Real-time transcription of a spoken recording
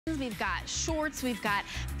We've got shorts, we've got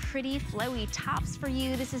pretty flowy tops for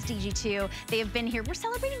you. This is DG2. They have been here. We're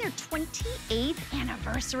celebrating their 28th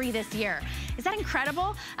anniversary this year. Is that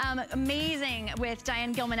incredible? Amazing with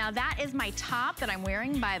Diane Gilman. Now that is my top that I'm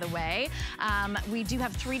wearing, by the way. We do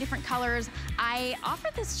have 3 different colors. I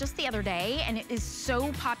offered this just the other day and it is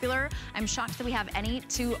so popular. I'm shocked that we have any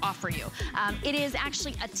to offer you. It is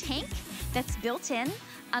actually a tank that's built in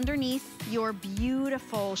underneath your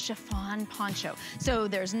beautiful chiffon poncho. So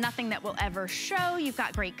there's nothing that will ever show. You've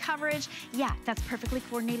got great coverage. Yeah, that's perfectly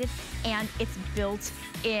coordinated and it's built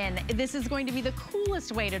in. This is going to be the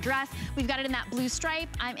coolest way to dress. We've got it in that blue stripe.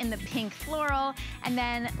 I'm in the pink floral. And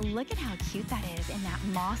then look at how cute that is in that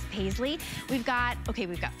moss paisley. We've got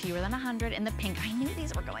fewer than 100 in the pink. I knew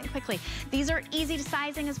these were going quickly. These are easy to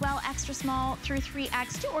sizing as well, extra small through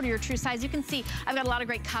 3X. To order your true size, you can see I've got a lot of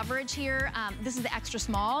great coverage here. This is the extra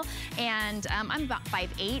small. And I'm about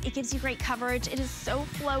 5'8". It gives you great coverage. It is so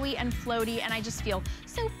flowy and floaty, and I just feel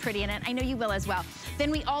so pretty in it. I know you will as well.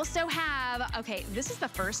 Then we also have, this is the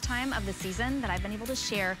first time of the season that I've been able to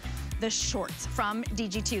share the shorts from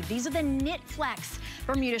DG2. These are the Knit Flex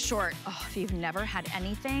Bermuda short. Oh, if you've never had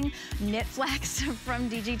anything Knit Flex from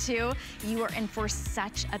DG2, you are in for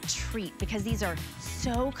such a treat because these are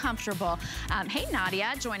so comfortable. Hey,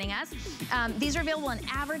 Nadia, joining us. These are available in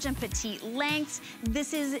average and petite lengths.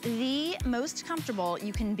 This is the most comfortable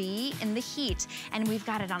you can be in the heat, and we've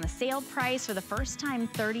got it on a sale price for the first time,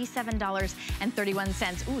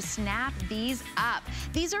 $37.31. Ooh, snap these up.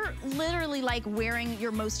 These are literally like wearing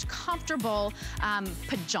your most comfortable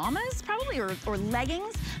pajamas, probably, or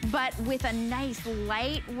leggings, but with a nice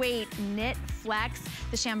lightweight knit flex.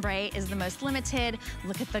 The chambray is the most limited.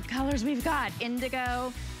 Look at the colors we've got.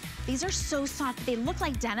 Indigo. These are so soft. They look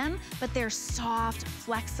like denim, but they're soft,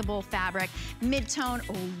 flexible fabric. Mid-tone,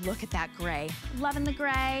 oh, look at that gray. Loving the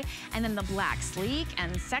gray. And then the black, sleek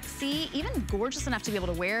and sexy, even gorgeous enough to be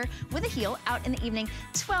able to wear with a heel out in the evening.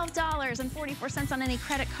 $12.44 on any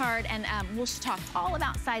credit card. And we'll talk all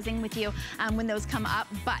about sizing with you when those come up.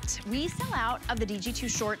 But we sell out of the DG2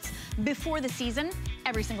 shorts before the season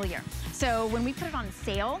every single year. So when we put it on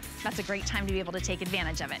sale, that's a great time to be able to take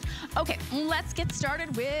advantage of it. Okay, let's get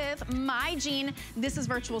started with my jean. This is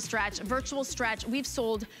Virtual Stretch. Virtual Stretch, we've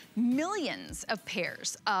sold millions of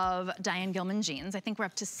pairs of Diane Gilman jeans. I think we're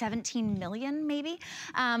up to 17 million maybe.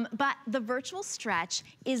 But the Virtual Stretch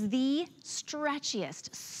is the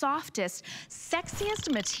stretchiest, softest,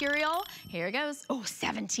 sexiest material. Here it goes. Oh,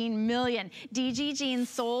 17 million. DG jeans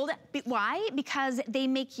sold. Why? Because they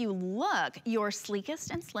make you look your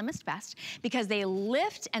sleekest and slimmest best, because they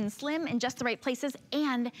lift and slim in just the right places,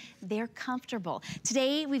 and they're comfortable.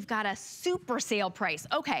 Today, we've got a super sale price.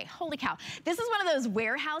 Okay, holy cow. This is one of those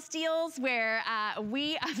warehouse deals where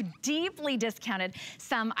we have deeply discounted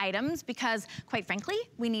some items because, quite frankly,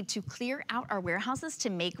 we need to clear out our warehouses to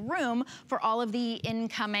make room for all of the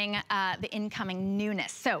incoming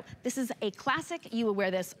newness. So this is a classic. You will wear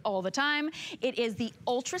this all the time. It is the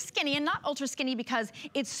ultra skinny, and not ultra skinny because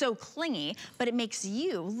it's so clingy, but it makes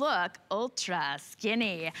you look ultra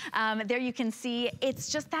skinny. There you can see it's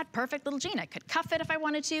just that perfect little jean. I could cuff it if I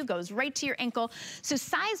wanted to, goes right to your ankle. So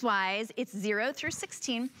size-wise, it's 0 through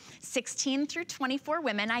 16, 16 through 24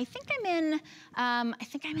 women. I think I'm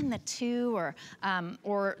in the 2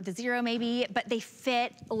 or the 0 maybe, but they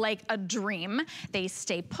fit like a dream. They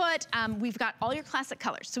stay put. We've got all your classic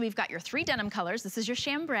colors. So we've got your 3 denim colors. This is your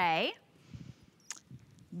chambray.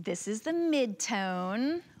 This is the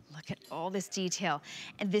mid-tone. Look at all this detail.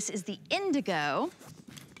 And this is the indigo.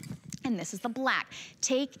 And this is the black.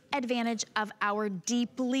 Take advantage of our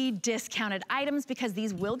deeply discounted items because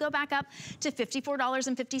these will go back up to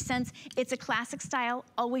 $54.50. It's a classic style,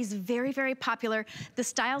 always very, very popular. The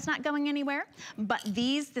style's not going anywhere, but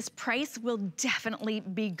this price will definitely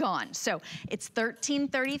be gone. So it's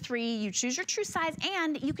 $13.33. You choose your true size,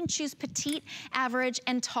 and you can choose petite, average,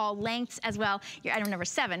 and tall lengths as well. Your item number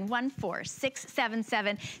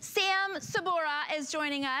 714677. Sam Sabora is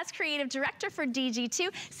joining us, creative director for DG2.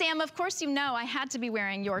 Sam, of course, you know I had to be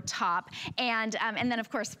wearing your top, and then of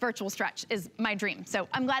course Virtual Stretch is my dream. So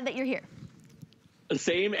I'm glad that you're here.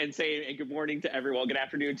 Same, and good morning to everyone. Good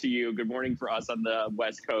afternoon to you. Good morning for us on the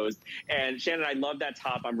West Coast. And Shannon, I love that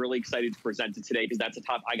top. I'm really excited to present it today because that's a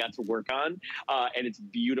top I got to work on, and it's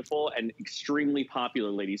beautiful and extremely popular,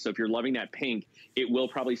 ladies. So if you're loving that pink, it will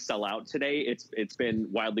probably sell out today. It's been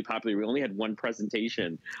wildly popular. We only had one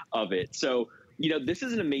presentation of it. So you know, this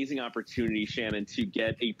is an amazing opportunity, Shannon, to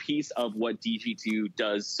get a piece of what DG2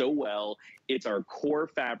 does so well It's our core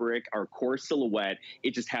fabric, our core silhouette.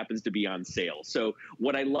 It just happens to be on sale. So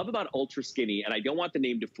what I love about Ultra Skinny, and I don't want the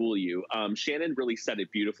name to fool you, Shannon really said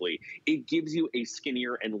it beautifully. It gives you a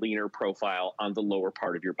skinnier and leaner profile on the lower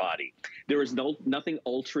part of your body. There is nothing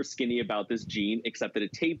ultra skinny about this jean except that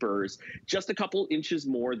it tapers just a couple inches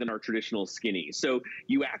more than our traditional skinny. So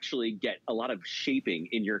you actually get a lot of shaping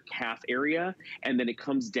in your calf area, and then it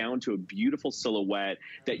comes down to a beautiful silhouette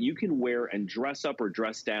that you can wear and dress up or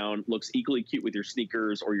dress down. Looks equally cute with your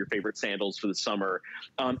sneakers or your favorite sandals for the summer.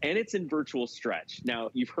 And it's in virtual stretch. Now,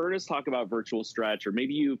 you've heard us talk about virtual stretch, or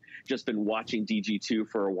maybe you've just been watching DG2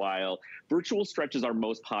 for a while. Virtual stretch is our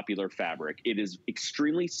most popular fabric. It is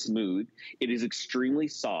extremely smooth. It is extremely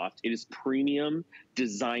soft. It is premium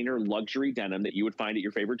designer luxury denim that you would find at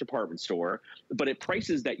your favorite department store, but at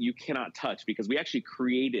prices that you cannot touch because we actually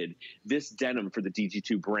created this denim for the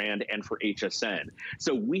DG2 brand and for HSN.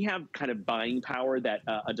 So we have kind of buying power that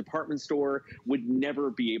a department store would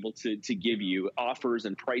never be able to give you, offers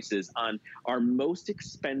and prices on our most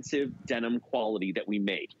expensive denim quality that we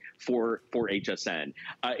make for HSN.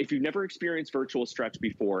 If you've never experienced virtual stretch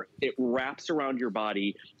before, it wraps around your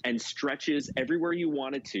body and stretches everywhere you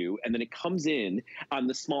want it to, and then it comes in on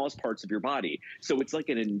the smallest parts of your body. So it's like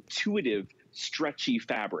an intuitive, stretchy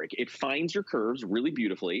fabric. It finds your curves really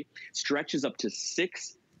beautifully, stretches up to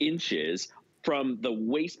 6 inches from the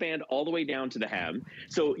waistband all the way down to the hem.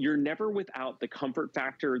 So you're never without the comfort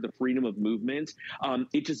factor, the freedom of movement.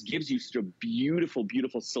 It just gives you such a beautiful,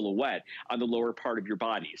 beautiful silhouette on the lower part of your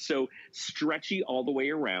body. So stretchy all the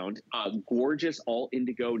way around, gorgeous, all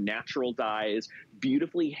indigo, natural dyes,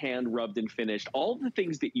 beautifully hand rubbed and finished, all the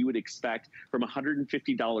things that you would expect from a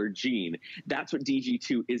 $150 jean. That's what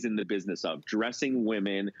DG2 is in the business of, dressing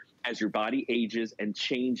women as your body ages and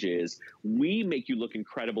changes. We make you look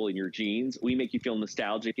incredible in your jeans. We make you feel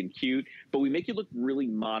nostalgic and cute, but we make you look really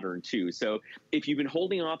modern too. So if you've been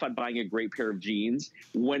holding off on buying a great pair of jeans,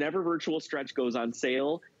 whenever virtual stretch goes on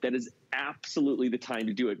sale, that is absolutely the time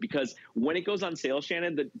to do it, because when it goes on sale,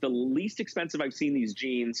 Shannon, the least expensive I've seen these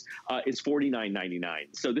jeans is $49.99.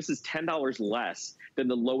 So this is $10 less than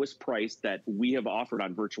the lowest price that we have offered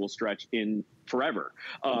on virtual stretch in forever.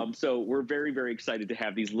 So we're very, very excited to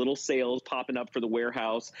have these little sales popping up for the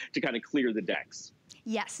warehouse to kind of clear the decks.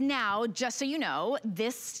 Yes, now, just so you know,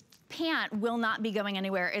 this pant will not be going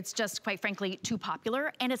anywhere. It's just, quite frankly, too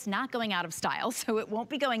popular, and it's not going out of style, so it won't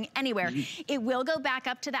be going anywhere. It will go back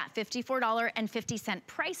up to that $54.50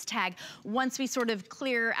 price tag once we sort of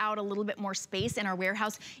clear out a little bit more space in our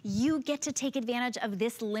warehouse. You get to take advantage of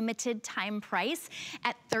this limited time price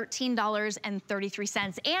at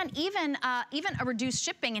 $13.33, and even a reduced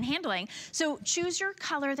shipping and handling. So choose your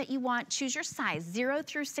color that you want, choose your size, 0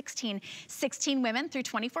 through 16, 16 women through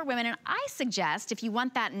 24 women, and I suggest if you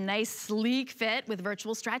want that nice sleek fit with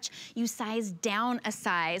virtual stretch, you size down a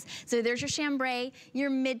size. So there's your chambray,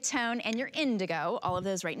 your mid-tone, and your indigo, all of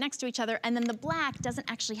those right next to each other. And then the black doesn't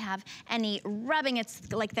actually have any rubbing.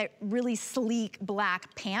 It's like that really sleek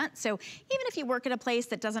black pant. So even if you work at a place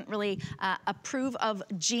that doesn't really approve of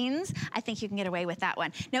jeans, I think you can get away with that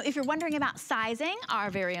one. Now, if you're wondering about sizing,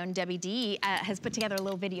 our very own Debbie D has put together a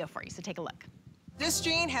little video for you, so take a look. This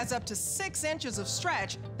jean has up to 6 inches of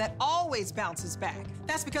stretch that always bounces back.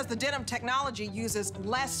 That's because the denim technology uses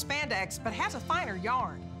less spandex but has a finer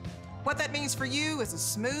yarn. What that means for you is a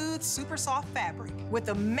smooth, super soft fabric with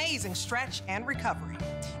amazing stretch and recovery.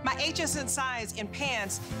 My HSN size in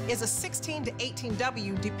pants is a 16 to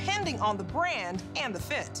 18W depending on the brand and the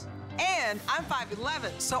fit. And I'm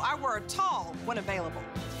 5'11", so I wear a tall when available.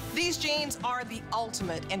 These jeans are the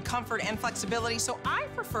ultimate in comfort and flexibility, so I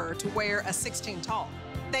prefer to wear a 16 tall.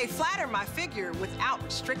 They flatter my figure without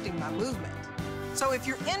restricting my movement. So if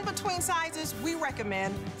you're in between sizes, we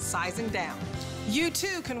recommend sizing down. You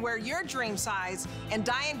too can wear your dream size in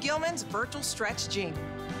Diane Gilman's Virtual Stretch Jean.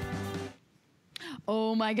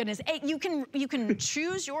 Oh my goodness. You can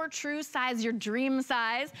choose your true size, your dream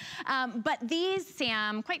size. But these,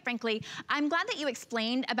 Sam, quite frankly, I'm glad that you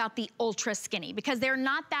explained about the ultra skinny, because they're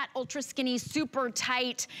not that ultra skinny, super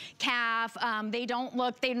tight calf. They don't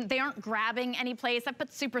look, they aren't grabbing any place. I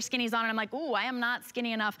put super skinnies on and I'm like, ooh, I am not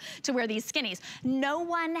skinny enough to wear these skinnies. No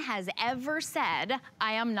one has ever said,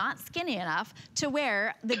 I am not skinny enough to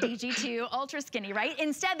wear the DG2 ultra skinny, right?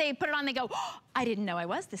 Instead, they put it on, they go, oh, I didn't know I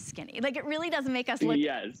was this skinny. Like, it really doesn't make us look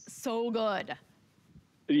so good.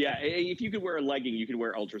 Yeah, if you could wear a legging, you could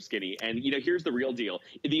wear ultra skinny. And, you know, here's the real deal.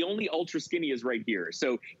 The only ultra skinny is right here.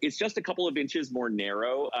 So it's just a couple of inches more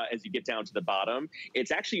narrow as you get down to the bottom.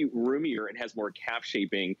 It's actually roomier and has more calf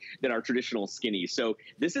shaping than our traditional skinny. So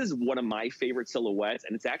this is one of my favorite silhouettes,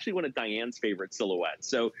 and it's actually one of Diane's favorite silhouettes.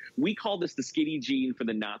 So we call this the skinny jean for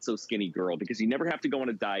the not so skinny girl, because you never have to go on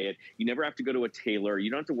a diet. You never have to go to a tailor. You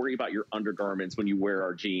don't have to worry about your undergarments when you wear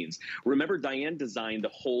our jeans. Remember, Diane designed the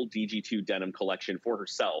whole DG2 denim collection for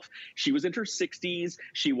herself. She was in her 60s.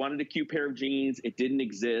 She wanted a cute pair of jeans. It didn't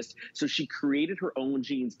exist. So she created her own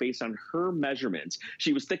jeans based on her measurements.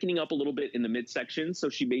 She was thickening up a little bit in the midsection. So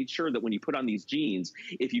she made sure that when you put on these jeans,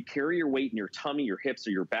 if you carry your weight in your tummy, your hips,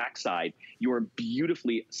 or your backside, you are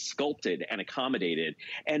beautifully sculpted and accommodated.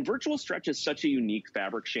 And virtual stretch is such a unique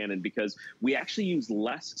fabric, Shannon, because we actually use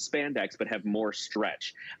less spandex but have more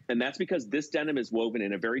stretch. And that's because this denim is woven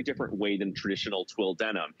in a very different way than traditional twill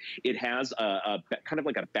denim. It has a kind of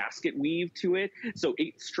like a basket weave to it. So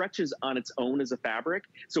it stretches on its own as a fabric.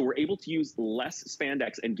 So we're able to use less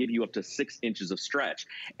spandex and give you up to 6 inches of stretch.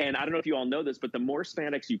 And I don't know if you all know this, but the more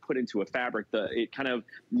spandex you put into a fabric, it kind of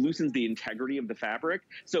loosens the integrity of the fabric.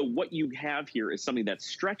 So what you have here is something that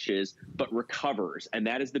stretches but recovers. And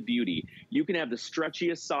that is the beauty. You can have the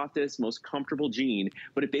stretchiest, softest, most comfortable jean,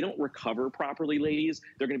 but if they don't recover properly, ladies,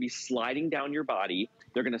 they're going to be sliding down your body.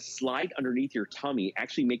 They're going to slide underneath your tummy,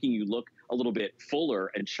 actually making you look a little bit fuller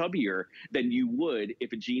and chubbier than you would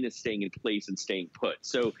if a jean is staying in place and staying put.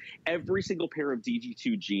 So every single pair of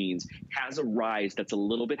DG2 jeans has a rise that's a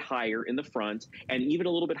little bit higher in the front and even a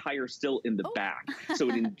little bit higher still in the back. So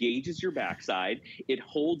it engages your backside. It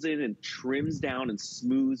holds in and trims down and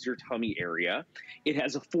smooths your tummy area. It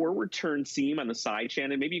has a forward turn seam on the side,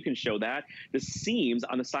 Shannon. Maybe you can show that. The seams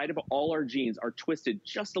on the side of all our jeans are twisted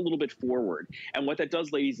just a little bit forward. And what that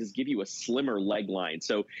does, ladies, is give you a slimmer leg line.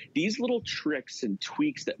 So these little tricks and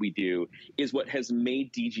tweaks that we do is what has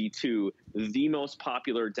made DG2 the most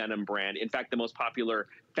popular denim brand. In fact, the most popular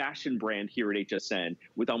fashion brand here at HSN,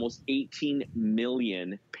 with almost 18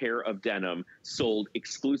 million pair of denim sold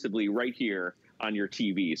exclusively right here on your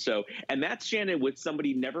TV. So, and that's, Shannon, with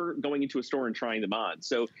somebody never going into a store and trying them on.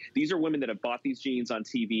 So these are women that have bought these jeans on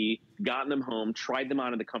TV, gotten them home, tried them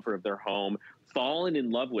on in the comfort of their home, fallen in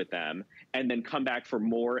love with them, and then come back for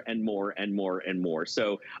more and more and more and more.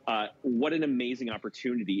 So what an amazing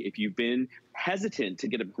opportunity. If you've been hesitant to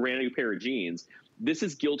get a brand new pair of jeans, this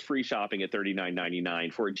is guilt-free shopping at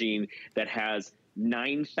 $39.99 for a jean that has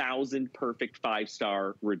 9,000 perfect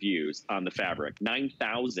 5-star reviews on the fabric.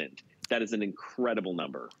 9,000. That is an incredible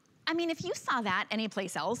number. I mean, if you saw that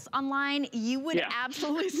anyplace else online, you would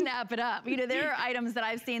absolutely snap it up. You know, there are items that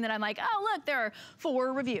I've seen that I'm like, oh, look, there are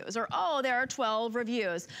 4 reviews, or oh, there are 12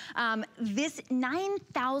 reviews. This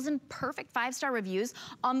 9,000 perfect 5-star reviews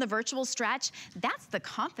on the virtual stretch, that's the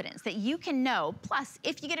confidence that you can know. Plus,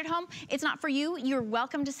 if you get it home, it's not for you, you're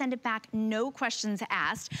welcome to send it back, no questions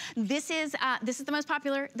asked. This is the most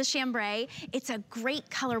popular, the chambray. It's a great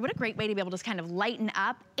color. What a great way to be able to kind of lighten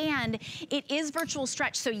up. And it is virtual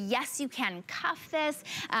stretch, so yes, you can cuff this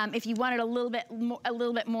if you wanted a little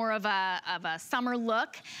bit more of a summer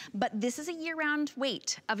look, but this is a year-round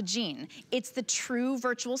weight of a jean. It's the true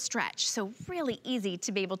virtual stretch, so really easy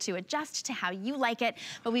to be able to adjust to how you like it.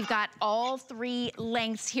 But we've got all 3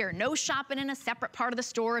 lengths here. No shopping in a separate part of the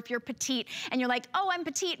store if you're petite and you're like, oh, I'm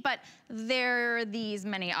petite, but there are these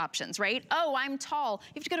many options, right? Oh, I'm tall.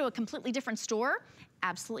 You have to go to a completely different store.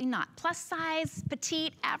 Absolutely not. Plus size,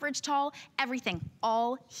 petite, average, tall, everything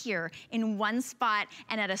all here in one spot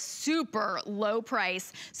and at a super low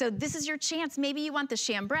price. So this is your chance. Maybe you want the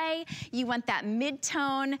chambray, you want that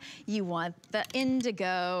mid-tone, you want the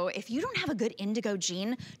indigo. If you don't have a good indigo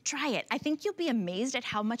jean, try it. I think you'll be amazed at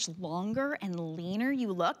how much longer and leaner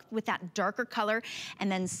you look with that darker color.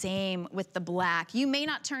 And then same with the black. You may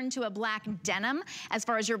not turn to a black denim as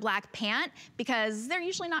far as your black pant because they're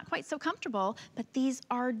usually not quite so comfortable, but these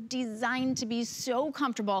are designed to be so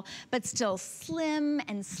comfortable, but still slim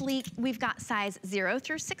and sleek. We've got size 0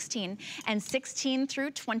 through 16 and 16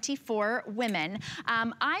 through 24 women.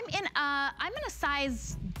 I'm in a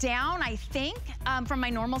size down, I think, from my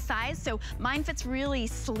normal size. So mine fits really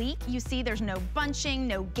sleek. You see there's no bunching,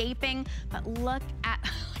 no gaping, but look at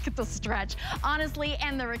Look at the stretch. Honestly,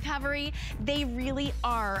 and the recovery, they really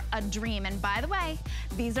are a dream. And by the way,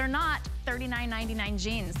 these are not $39.99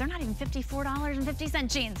 jeans. They're not even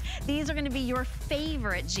 $54.50 jeans. These are gonna be your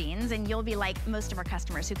favorite jeans, and you'll be like most of our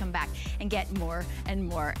customers who come back and get more and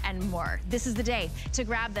more and more. This is the day to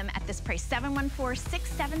grab them at this price.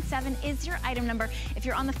 714677 is your item number. If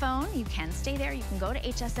you're on the phone, you can stay there. You can go to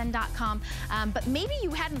hsn.com. But maybe you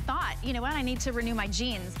hadn't thought, you know what, I need to renew my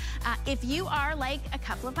jeans. If you are like a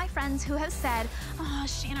couple of my friends who have said, oh,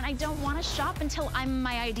 Shannon, I don't want to shop until I'm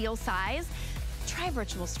my ideal size, try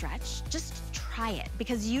virtual stretch. Just try it,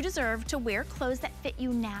 because you deserve to wear clothes that fit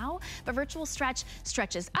you now, but virtual stretch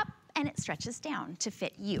stretches up and it stretches down to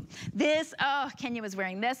fit you. This, oh, Kenya was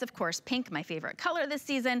wearing this, of course, pink, my favorite color this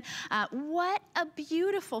season. What a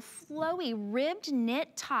beautiful, flowy, ribbed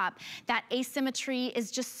knit top. That asymmetry is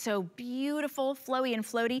just so beautiful, flowy and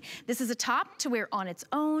floaty. This is a top to wear on its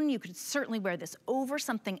own. You could certainly wear this over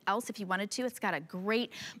something else if you wanted to. It's got a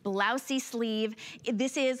great blousey sleeve.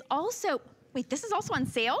 This is also, wait, this is also on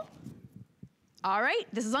sale? All right,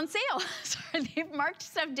 this is on sale. Sorry, they've marked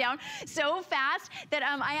stuff down so fast that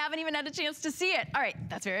I haven't even had a chance to see it. All right,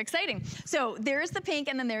 that's very exciting. So there's the pink,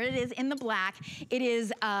 and then there it is in the black. It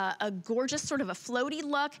is a gorgeous sort of a floaty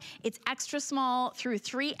look. It's extra small through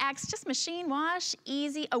 3X, just machine wash,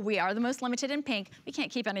 easy. Oh, we are the most limited in pink. We can't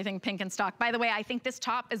keep anything pink in stock. By the way, I think this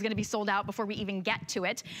top is gonna be sold out before we even get to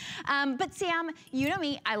it. But Sam, you know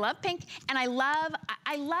me, I love pink, and I love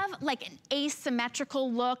like an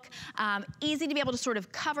asymmetrical look, easy to be able to sort of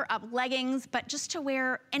cover up leggings, but just to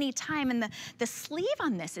wear anytime. And the sleeve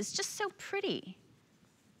on this is just so pretty.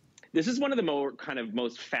 This is one of the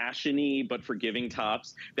most fashiony but forgiving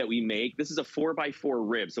tops that we make. This is a 4x4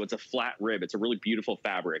 rib, so it's a flat rib. It's a really beautiful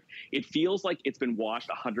fabric. It feels like it's been washed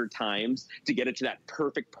 100 times to get it to that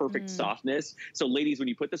perfect softness. So ladies, when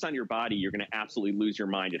you put this on your body, you're gonna absolutely lose your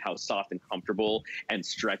mind at how soft and comfortable and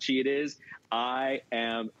stretchy it is. I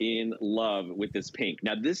am in love with this pink.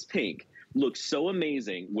 Now this pink looks so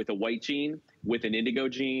amazing with a white jean, with an indigo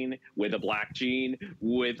jean, with a black jean,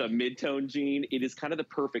 with a mid-tone jean. It is kind of the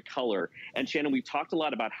perfect color. And Shannon, we've talked a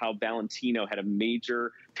lot about how Valentino had a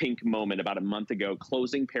major pink moment about a month ago,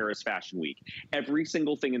 closing Paris Fashion Week. Every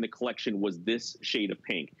single thing in the collection was this shade of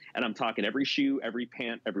pink. And I'm talking every shoe, every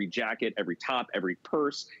pant, every jacket, every top, every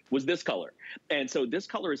purse was this color. And so this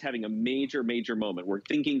color is having a major moment. We're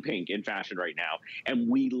thinking pink in fashion right now, and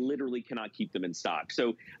we literally cannot keep them in stock.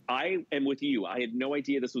 So I am with you. I had no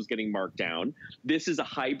idea this was getting marked down. This is a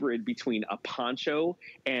hybrid between a poncho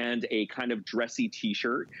and a kind of dressy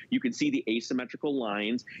t-shirt. You can see the asymmetrical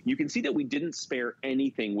lines. You can see that we didn't spare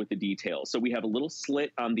anything with the details. So we have a little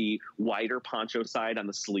slit on the wider poncho side on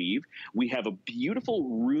the sleeve. We have a beautiful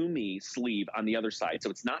roomy sleeve on the other side.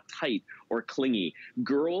 So it's not tight or clingy.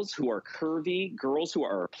 Girls who are curvy, girls who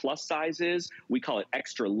are plus sizes, we call it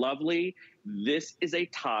extra lovely. This is a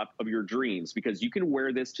top of your dreams, because you can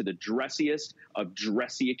wear this to the dressiest of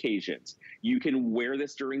dressy occasions. You can wear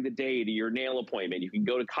this during the day to your nail appointment. You can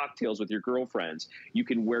go to cocktails with your girlfriends. You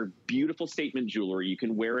can wear beautiful statement jewelry. You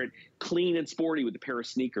can wear it clean and sporty with a pair of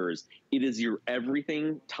sneakers. It is your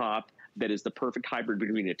everything top that is the perfect hybrid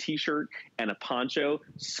between a t-shirt and a poncho.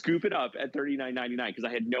 Scoop it up at $39.99, because I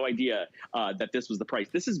had no idea that this was the price.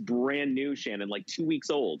 This is brand new, Shannon, like 2 weeks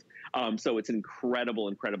old. So it's an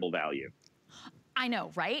incredible value. I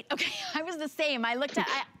know, right? Okay, I was the same. I looked at,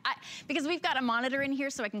 because we've got a monitor in here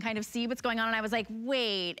so I can kind of see what's going on, and I was like,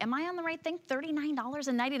 wait, am I on the right thing?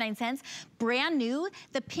 $39.99, brand new.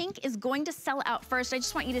 The pink is going to sell out first. I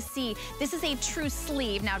just want you to see, this is a true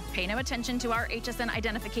sleeve. Now, pay no attention to our HSN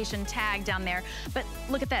identification tag down there, but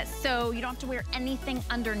look at this. So you don't have to wear anything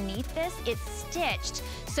underneath this. It's stitched,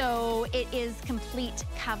 so it is complete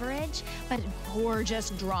coverage, but gorgeous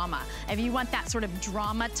drama. If you want that sort of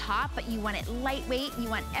drama top, but you want it lightweight, you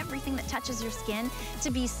want everything that touches your skin to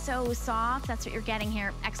be so soft, that's what you're getting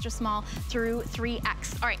here, extra small through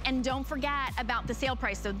 3X. All right, and don't forget about the sale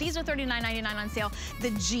price. So these are $39.99 on sale.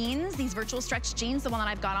 The jeans, these virtual stretch jeans, the one that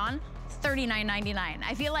I've got on, $39.99.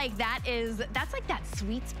 I feel like that's like that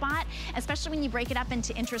sweet spot, especially when you break it up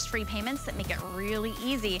into interest-free payments that make it really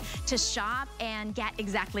easy to shop and get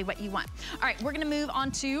exactly what you want. All right, we're gonna move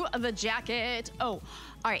on to the jacket. Oh,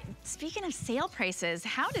 all right, speaking of sale prices,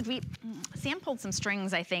 how did we, Sam pulled some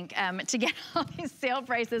strings, I think, to get all these sale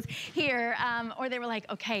prices here. Or they were like,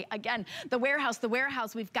 okay, again, the warehouse,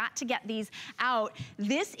 we've got to get these out.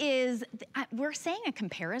 This is, we're saying a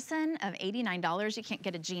comparison of $89. You can't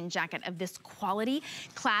get a jean jacket of this quality.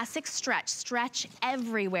 Classic stretch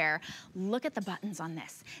everywhere. Look at the buttons on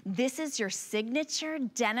this. This is your signature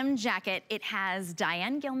denim jacket. It has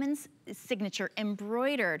Diane Gilman's signature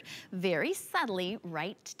embroidered very subtly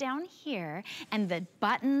right down here, and the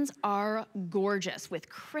buttons are gorgeous with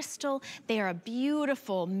crystal. They are a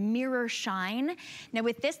beautiful mirror shine. Now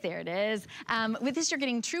with this, there it is. With this, you're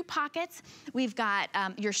getting true pockets. We've got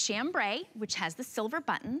your chambray, which has the silver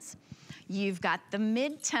buttons. You've got the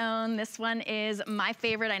mid-tone. This one is my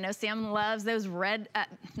favorite. I know Sam loves those red,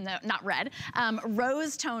 no, not red,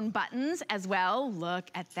 rose tone buttons as well. Look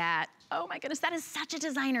at that. Oh my goodness, that is such a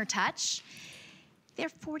designer touch. They're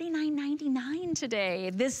 $49.99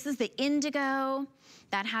 today. This is the indigo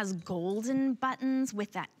that has golden buttons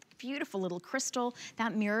with that beautiful little crystal.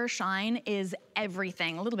 That mirror shine is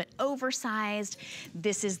everything, a little bit oversized.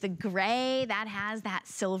 This is the gray that has that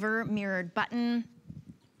silver mirrored button.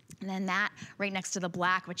 And then that right next to the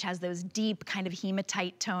black, which has those deep kind of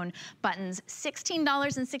hematite tone buttons,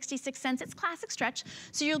 $16.66. It's classic stretch.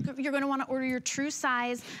 So you're gonna wanna order your true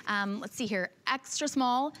size. Let's see here, extra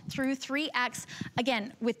small through 3X.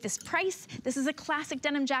 Again, with this price, this is a classic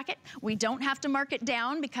denim jacket. We don't have to mark it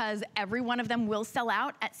down because every one of them will sell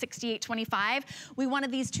out at $68.25. We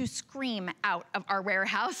wanted these to scream out of our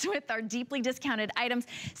warehouse with our deeply discounted items.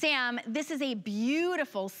 Sam, this is a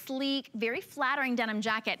beautiful, sleek, very flattering denim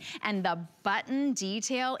jacket. And the button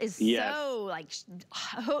detail is so like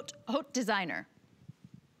haute designer.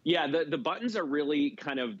 Yeah, the buttons are really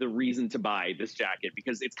kind of the reason to buy this jacket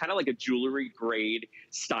because it's kind of like a jewelry grade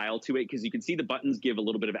style to it because you can see the buttons give a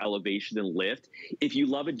little bit of elevation and lift. If you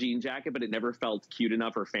love a jean jacket but it never felt cute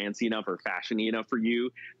enough or fancy enough or fashiony enough for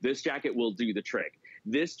you, this jacket will do the trick.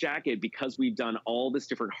 This jacket, because we've done all this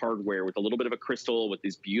different hardware with a little bit of a crystal, with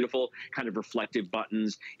these beautiful kind of reflective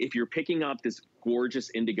buttons, if you're picking up this gorgeous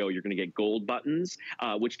indigo, you're going to get gold buttons,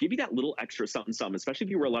 which give you that little extra something, especially if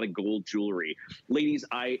you wear a lot of gold jewelry. Ladies,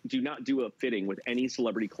 I do not do a fitting with any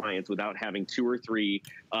celebrity clients without having 2 or 3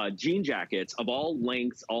 jean jackets of all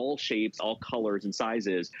lengths, all shapes, all colors and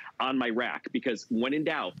sizes on my rack, because when in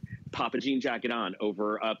doubt, pop a jean jacket on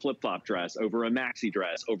over a flip-flop dress, over a maxi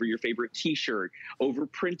dress, over your favorite t-shirt, over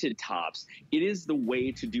printed tops. It is the way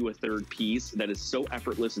to do a third piece that is so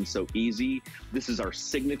effortless and so easy. This is our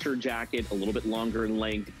signature jacket, a little bit longer in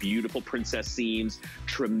length, beautiful princess seams,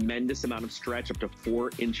 tremendous amount of stretch, up to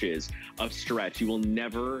 4 inches of stretch. You will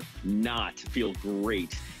never not feel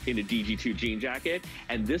great in a DG2 jean jacket.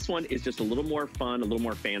 And this one is just a little more fun, a little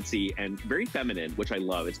more fancy, and very feminine, which I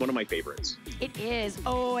love. It's one of my favorites. It is.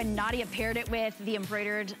 Oh, and Nadia paired it with the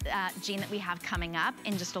embroidered jean that we have coming up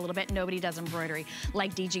in just a little bit. Nobody does embroidery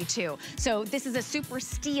like DG2. So this is a super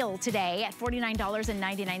steal today at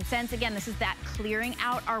 $49.99. Again, this is that clearing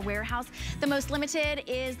out our warehouse. The most limited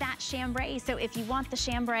is that chambray. So if you want the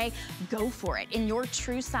chambray, go for it in your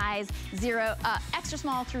true size, extra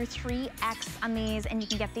small through 3X on these, and you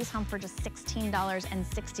can get these home for just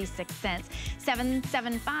 $16.66.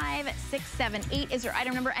 775678 is your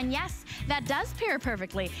item number, and yes, that does pair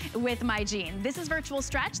perfectly with my jean. This is virtual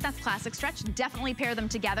stretch, that's classic stretch. Definitely pair them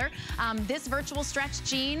together. This virtual stretch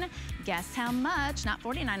jean, guess how much? Not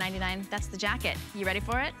 $49.99, that's the jacket. You ready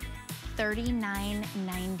for it?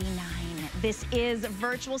 $39.99. This is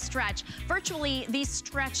virtual stretch. Virtually the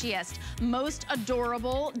stretchiest, most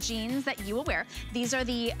adorable jeans that you will wear. These are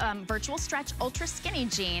the virtual stretch ultra skinny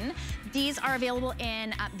jean. These are available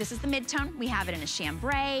in, this is the mid-tone. We have it in a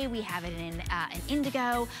chambray, we have it in an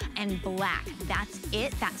indigo and black. That's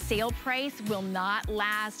it. That sale price will not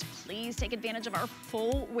last. Please take advantage of our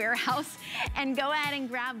full warehouse and go ahead and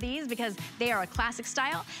grab these because they are a classic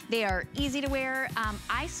style. They are easy to wear.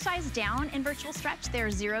 I size down in virtual stretch.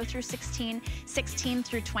 They're 0 through 16, 16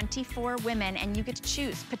 through 24 women, and you get to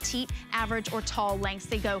choose petite, average, or tall lengths.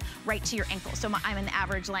 They go right to your ankle. So I'm an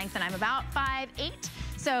average length and I'm about 5'8".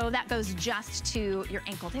 So that goes just to your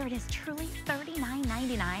ankle. There it is, truly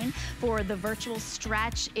 $39.99 for the virtual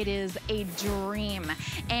stretch. It is a dream.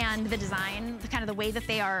 And the design, kind of the way that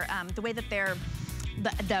they are, the way that they're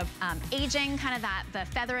the aging, kind of the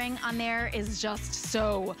feathering on there is just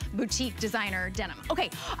so boutique designer denim. Okay,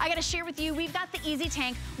 I gotta share with you, we've got the Easy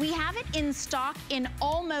Tank. We have it in stock in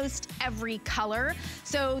almost every color.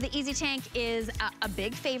 So the Easy Tank is a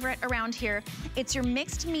big favorite around here. It's your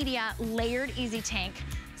mixed media layered Easy Tank.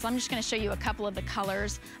 So I'm just gonna show you a couple of the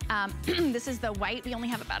colors. This is the white. We only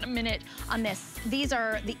have about a minute on this. These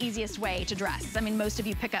are the easiest way to dress. I mean, most of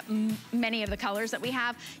you pick up many of the colors that we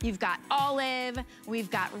have. You've got olive, we've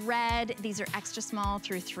got red. These are extra small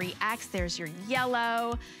through 3X. There's your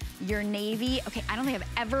yellow, your navy. Okay, I don't think I've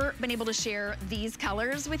ever been able to share these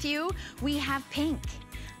colors with you. We have pink.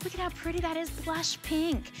 Look at how pretty that is, blush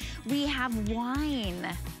pink. We have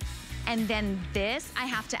wine. And then this, I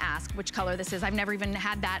have to ask which color this is. I've never even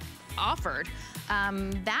had that offered.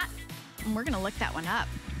 We're gonna look that one up.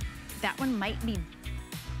 That one might be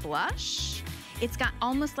blush. It's got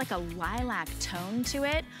almost like a lilac tone to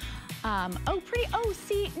it. Oh, pretty. Oh,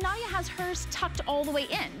 see, Nadia has hers tucked all the way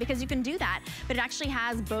in because you can do that, but it actually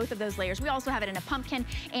has both of those layers. We also have it in a pumpkin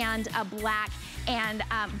and a black. And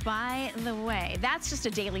by the way, that's just a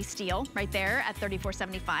daily steal right there at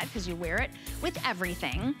 $34.75 because you wear it with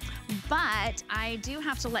everything. But I do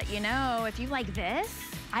have to let you know, if you like this,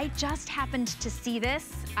 I just happened to see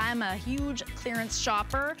this. I'm a huge clearance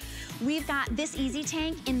shopper. We've got this easy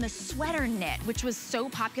tank in the sweater knit, which was so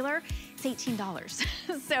popular. It's $18.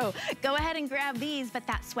 So go ahead and grab these, but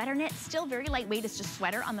that sweater knit, still very lightweight. It's just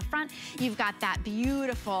sweater on the front. You've got that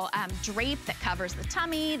beautiful drape that covers the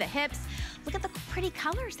tummy, the hips. Look at the pretty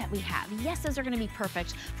colors that we have. Yes, those are gonna be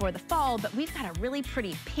perfect for the fall, but we've got a really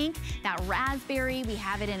pretty pink, that raspberry. We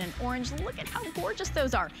have it in an orange. Look at how gorgeous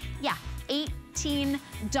those are. Yeah, $18.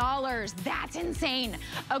 That's insane.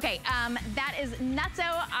 Okay, that is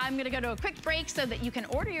nutso. I'm gonna go to a quick break so that you can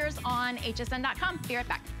order yours on hsn.com. Be right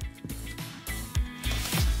back.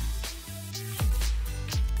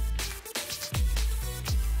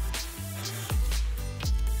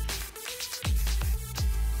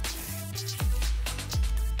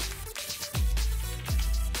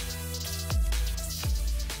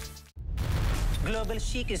 Global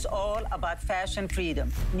Chic is all about fashion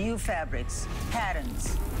freedom, new fabrics,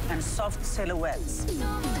 patterns, and soft silhouettes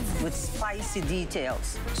with spicy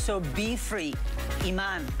details. So be free.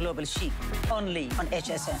 Iman Global Chic, only on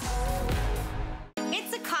HSN.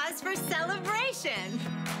 It's a cause for celebration.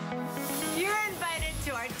 You're invited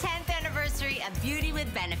to our 10th anniversary of Beauty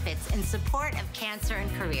with Benefits in support of cancer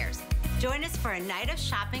and careers. Join us for a night of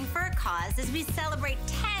shopping for a cause as we celebrate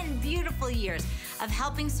 10 beautiful years of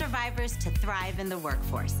helping survivors to thrive in the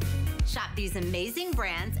workforce. Shop these amazing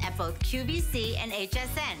brands at both QVC and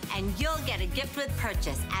HSN, and you'll get a gift with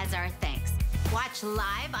purchase as our thanks. Watch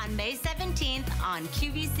live on May 17th on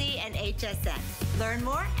QVC and HSN. Learn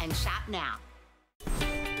more and shop now.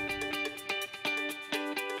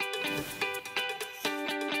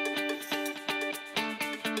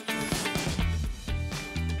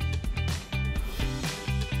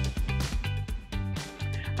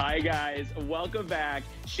 Hi guys, welcome back.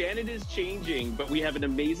 Shannon is changing, but we have an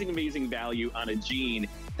amazing, amazing value on a jean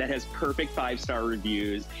that has perfect 5-star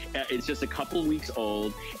reviews. It's just a couple weeks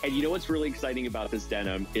old. And you know what's really exciting about this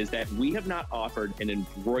denim is that we have not offered an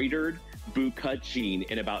embroidered bootcut jean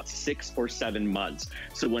in about 6 or 7 months.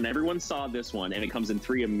 So when everyone saw this one, and it comes in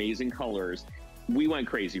 3 amazing colors, we went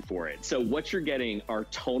crazy for it. So what you're getting are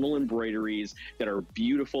tonal embroideries that are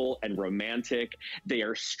beautiful and romantic. They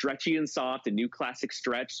are stretchy and soft, a new classic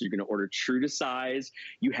stretch. So you're gonna order true to size.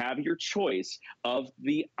 You have your choice of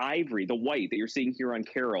the ivory, the white that you're seeing here on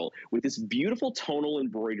Carol with this beautiful tonal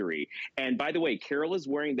embroidery. And by the way, Carol is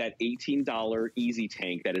wearing that $18 easy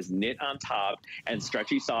tank that is knit on top and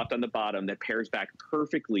stretchy soft on the bottom that pairs back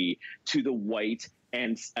perfectly to the white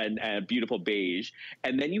and beautiful beige.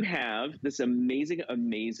 And then you have this amazing,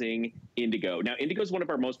 amazing indigo. Now, indigo is one of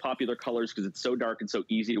our most popular colors because it's so dark and so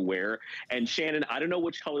easy to wear. And Shannon, I don't know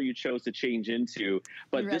which color you chose to change into,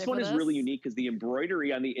 but this one is really unique because the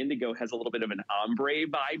embroidery on the indigo has a little bit of an ombre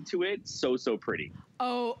vibe to it. So, so pretty.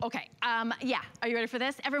 Oh, okay. Yeah, are you ready for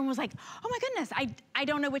this? Everyone was like, oh my goodness, I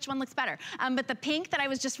don't know which one looks better. But the pink that I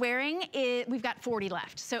was just wearing, we've got 40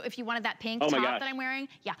 left. So if you wanted that pink top that I'm wearing,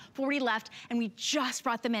 yeah, 40 left. And we just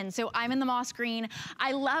brought them in. So I'm in the moss green.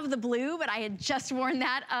 I love the blue, but I had just worn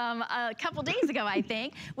that a couple days ago, I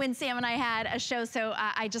think, when Sam and I had a show. So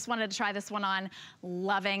I just wanted to try this one on.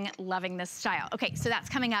 Loving, loving this style. Okay, so that's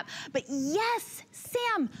coming up. But yes,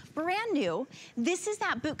 Sam, brand new. This is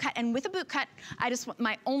that boot cut. And with a boot cut,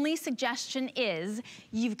 my only suggestion is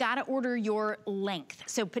you've got to order your length.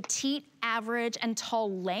 So petite, average, and tall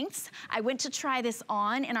lengths. I went to try this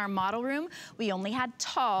on in our model room. We only had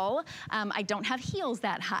tall. I don't have heels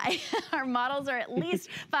that high. Our models are at least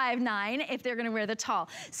 5'9" if they're gonna wear the tall.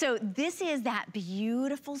 So this is that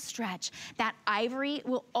beautiful stretch. That ivory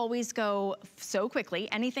will always go so quickly.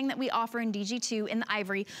 Anything that we offer in DG2 in the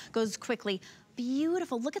ivory goes quickly.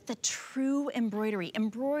 beautiful, look at the true embroidery.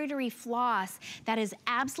 Embroidery floss that is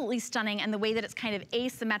absolutely stunning, and the way that it's kind of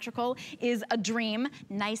asymmetrical is a dream.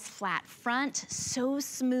 Nice flat front, so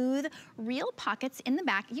smooth, real pockets in the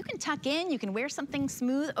back. You can tuck in, you can wear something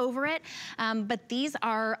smooth over it, but these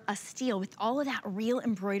are a steal with all of that real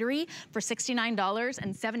embroidery for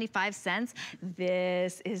 $69.75.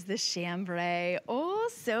 This is the chambray. Oh,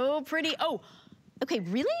 so pretty. Oh, okay,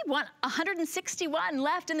 really? 161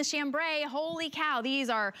 left in the chambray. Holy cow, these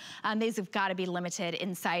have got to be limited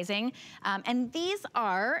in sizing. And these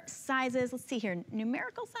are sizes, let's see here,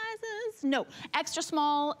 numerical sizes? No, extra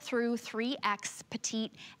small through 3X,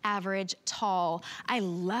 petite, average, tall. I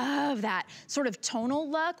love that sort of tonal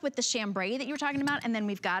look with the chambray that you were talking about. And then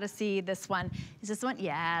we've got to see this one. Is this one?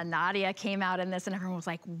 Yeah, Nadia came out in this and everyone was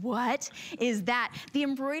like, what is that? The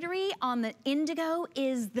embroidery on the indigo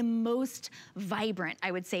is the most vibrant,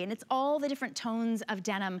 I would say, and it's all the different tones of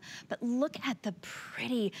denim, but look at the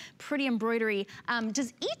pretty, pretty embroidery.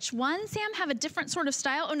 Does each one, Sam, have a different sort of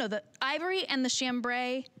style? Oh no, the ivory and the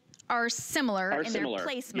chambray are similar in their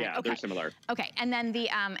placement. Yeah, okay. They're similar. Okay, and then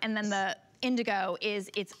the indigo is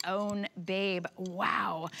its own babe.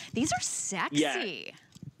 Wow, these are sexy. Yeah.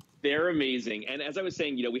 They're amazing. And as I was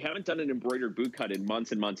saying, you know, we haven't done an embroidered boot cut in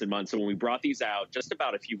months and months and months. So when we brought these out just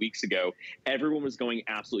about a few weeks ago, everyone was going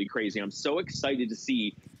absolutely crazy. I'm so excited to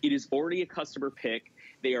see it is already a customer pick.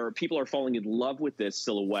 People are falling in love with this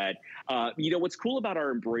silhouette. You know, what's cool about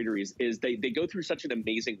our embroideries is they go through such an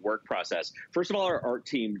amazing work process. First of all, our art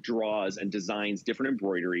team draws and designs different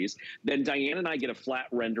embroideries. Then Diane and I get a flat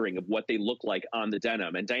rendering of what they look like on the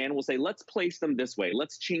denim. And Diane will say, let's place them this way.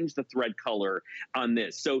 Let's change the thread color on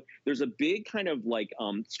this. So there's a big kind of like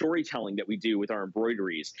storytelling that we do with our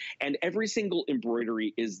embroideries. And every single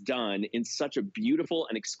embroidery is done in such a beautiful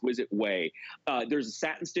and exquisite way. There's a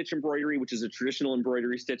satin stitch embroidery, which is a traditional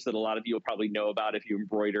embroidery stitch that a lot of you will probably know about if you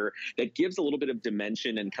embroider, that gives a little bit of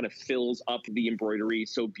dimension and kind of fills up the embroidery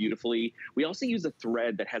so beautifully. We also use a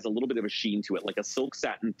thread that has a little bit of a sheen to it, like a silk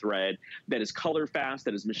satin thread that is color fast,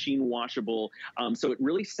 that is machine washable. So it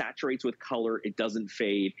really saturates with color. It doesn't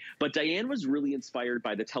fade. But Diane was really inspired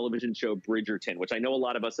by the television show Bridgerton, which I know a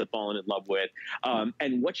lot of us have fallen in love with.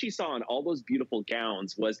 And what she saw in all those beautiful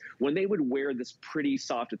gowns was when they would wear this pretty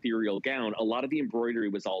soft ethereal gown, a lot of the embroidery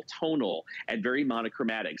was all tonal and very monochromatic.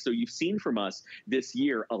 So you've seen from us this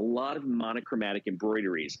year a lot of monochromatic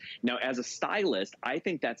embroideries. Now, as a stylist, I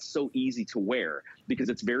think that's so easy to wear because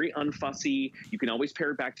it's very unfussy. You can always pair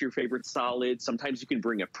it back to your favorite solid. Sometimes you can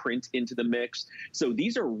bring a print into the mix. So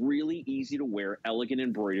these are really easy to wear, elegant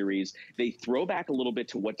embroideries. They throw back a little bit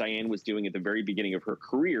to what Diane was doing at the very beginning of her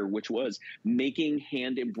career, which was making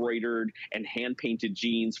hand-embroidered and hand-painted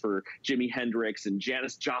jeans for Jimi Hendrix and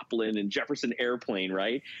Janis Joplin and Jefferson Airplane,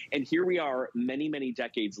 right? And here we are many, many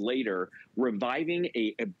decades later, reviving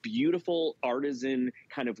a beautiful artisan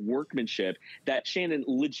kind of workmanship that, Shannon,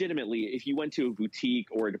 legitimately, if you went to a boutique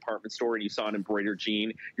or a department store and you saw an embroidered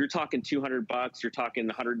jean, you're talking $200, you're talking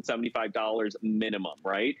 $175 minimum,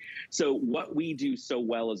 right? So what we do so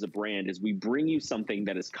well as a brand is we bring you something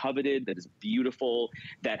that is coveted, that is beautiful,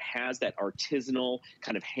 that has that artisanal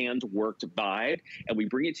kind of hand-worked vibe, and we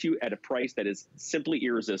bring it to you at a price that is simply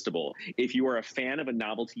irresistible. If you are a fan of a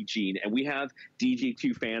novelty jean, and we have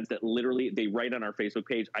DG2 fans that literally, they write on our Facebook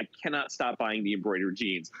page, I cannot stop buying the embroidered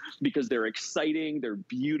jeans because they're exciting, they're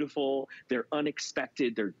beautiful, they're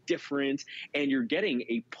unexpected, they're different, and you're getting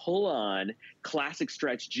a pull-on classic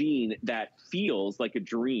stretch jean that feels like a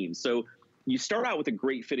dream. So you start out with a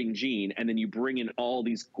great fitting jean and then you bring in all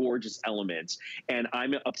these gorgeous elements. And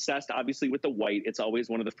I'm obsessed, obviously, with the white. It's always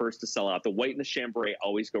one of the first to sell out. The white and the chambray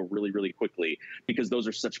always go really, really quickly because those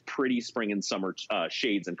are such pretty spring and summer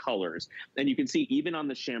shades and colors. And you can see even on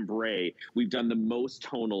the chambray, we've done the most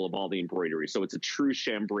tonal of all the embroidery. So it's a true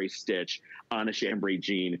chambray stitch on a chambray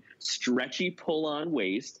jean, stretchy pull-on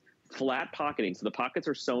waist, flat pocketing. So the pockets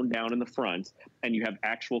are sewn down in the front and you have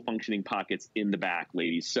actual functioning pockets in the back,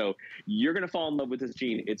 ladies. So you're going to fall in love with this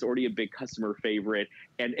jean. It's already a big customer favorite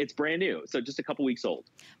and it's brand new. So just a couple weeks old.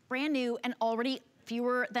 Brand new and already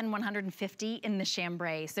fewer than 150 in the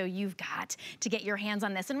chambray. So you've got to get your hands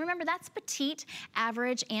on this. And remember, that's petite,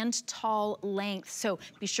 average, and tall length. So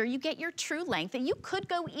be sure you get your true length. And you could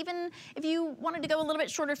go even if you wanted to go a little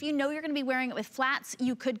bit shorter. If you know you're going to be wearing it with flats,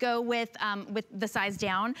 you could go with the size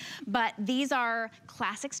down. But these are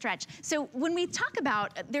classic stretch. So when we talk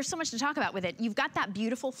about, there's so much to talk about with it. You've got that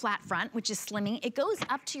beautiful flat front, which is slimming. It goes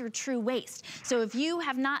up to your true waist. So if you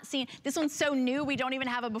have not seen, this one's so new, we don't even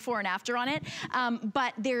have a before and after on it.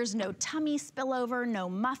 but there's no tummy spillover, no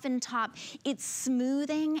muffin top. It's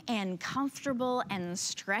smoothing and comfortable and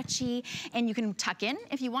stretchy, and you can tuck in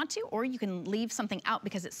if you want to, or you can leave something out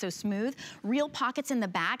because it's so smooth. Real pockets in the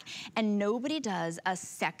back, and nobody does a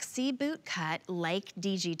sexy boot cut like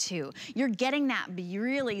DG2. You're getting that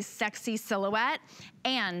really sexy silhouette,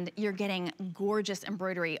 and you're getting gorgeous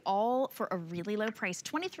embroidery, all for a really low price,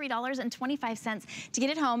 $23.25 to get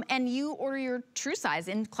it home. And you order your true size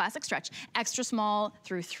in classic stretch, extra small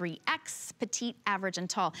through 3X, petite, average, and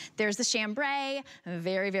tall. There's the chambray,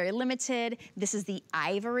 very, very limited. This is the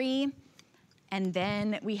ivory. And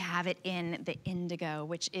then we have it in the indigo,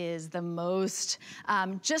 which is the most,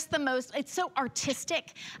 it's so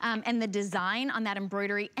artistic. And the design on that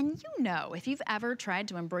embroidery, and you know, if you've ever tried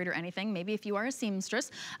to embroider anything, maybe if you are a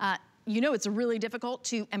seamstress, you know it's really difficult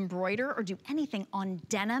to embroider or do anything on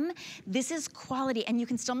denim. This is quality, and you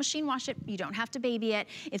can still machine wash it. You don't have to baby it.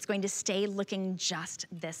 It's going to stay looking just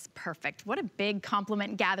this perfect. What a big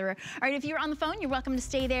compliment gatherer. All right, if you're on the phone, you're welcome to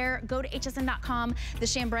stay there. Go to hsn.com. The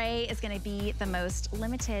chambray is gonna be the most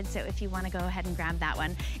limited, so if you wanna go ahead and grab that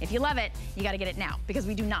one. If you love it, you gotta get it now, because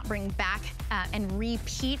we do not bring back and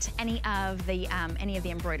repeat any of the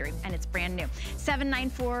embroidery, and it's brand new.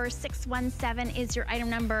 794617 is your item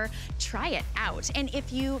number. Try it out. And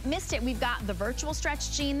if you missed it, we've got the virtual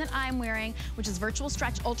stretch jean that I'm wearing, which is virtual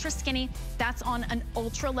stretch ultra skinny. That's on an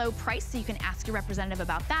ultra low price, so you can ask your representative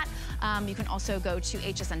about that. You can also go to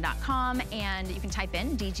hsn.com and you can type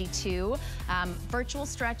in DG2 virtual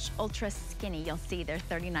stretch ultra skinny. You'll see they're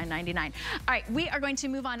 $39.99. All right, we are going to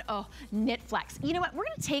move on. Oh, knit flex. You know what? We're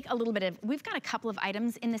going to take a little bit of, we've got a couple of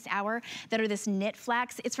items in this hour that are this knit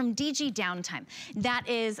flex. It's from DG Downtime. That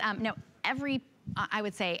is, now I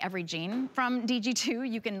would say every jean from DG2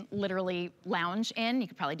 you can literally lounge in. You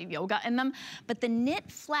could probably do yoga in them. But the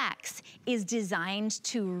knit flex is designed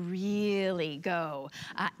to really go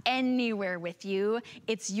anywhere with you.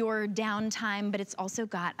 It's your downtime, but it's also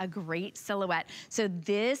got a great silhouette. So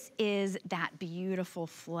this is that beautiful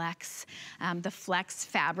flex, the flex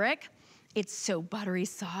fabric. It's so buttery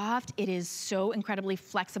soft. It is so incredibly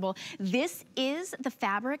flexible. This is the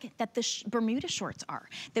fabric that the Bermuda shorts are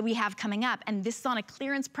that we have coming up. And this is on a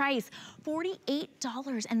clearance price,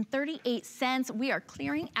 $48.38. We are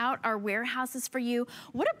clearing out our warehouses for you.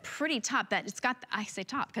 What a pretty top that it's got. I say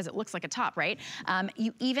top because it looks like a top, right?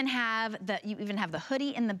 You even have the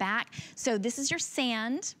hoodie in the back. So this is your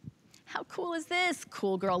sand. How cool is this?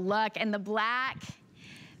 Cool girl look. And the black.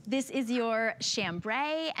 This is your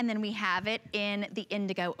chambray, and then we have it in the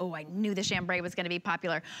indigo. Oh, I knew the chambray was gonna be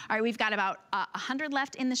popular. All right, we've got about 100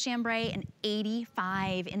 left in the chambray and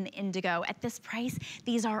 85 in the indigo. At this price,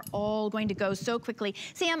 these are all going to go so quickly.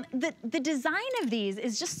 Sam, the design of these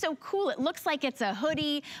is just so cool. It looks like it's a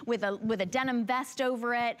hoodie with a denim vest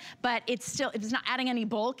over it, but it's not adding any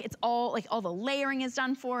bulk. It's all, like all the layering is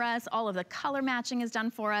done for us. All of the color matching is done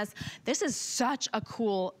for us. This is such a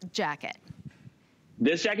cool jacket.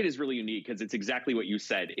 This jacket is really unique because it's exactly what you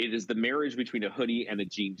said. It is the marriage between a hoodie and a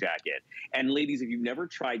jean jacket. And ladies, if you've never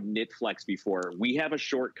tried knit flex before, we have a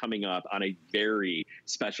short coming up on a very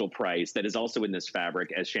special price that is also in this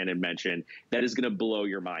fabric, as Shannon mentioned, that is going to blow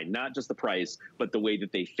your mind. Not just the price, but the way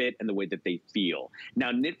that they fit and the way that they feel. Now,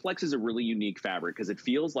 knit flex is a really unique fabric because it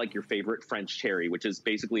feels like your favorite French terry, which is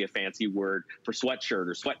basically a fancy word for sweatshirt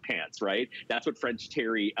or sweatpants, right? That's what French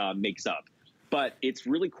terry makes up. But it's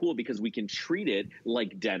really cool because we can treat it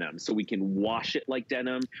like denim. So we can wash it like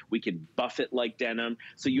denim. We can buff it like denim.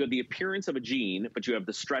 So you have the appearance of a jean, but you have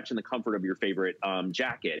the stretch and the comfort of your favorite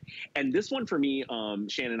jacket. And this one for me,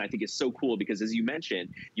 Shannon, I think is so cool because as you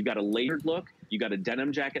mentioned, you've got a layered look, you got a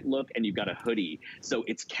denim jacket look, and you've got a hoodie. So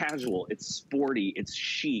it's casual, it's sporty, it's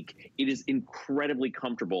chic. It is incredibly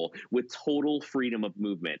comfortable with total freedom of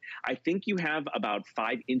movement. I think you have about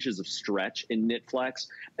 5 inches of stretch in knit flex,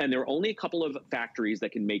 and there are only a couple of factories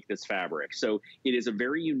that can make this fabric. So it is a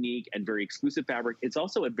very unique and very exclusive fabric. It's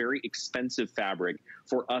also a very expensive fabric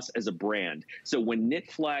for us as a brand. So when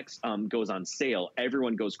knit flex goes on sale,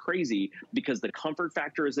 everyone goes crazy because the comfort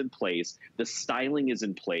factor is in place, the styling is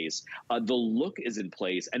in place, the look is in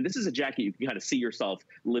place, and this is a jacket you can kind of see yourself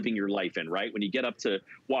living your life in, right? When you get up to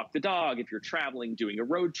walk the dog, if you're traveling, doing a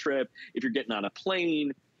road trip, if you're getting on a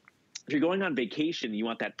plane, if you're going on vacation, you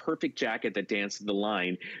want that perfect jacket that dances the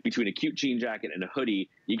line between a cute jean jacket and a hoodie,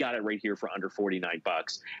 you got it right here for under 49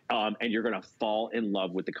 bucks. And you're going to fall in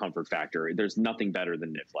love with the comfort factor. There's nothing better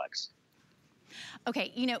than knit flex.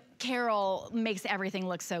 Okay, you know, Carol makes everything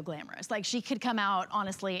look so glamorous. Like, she could come out,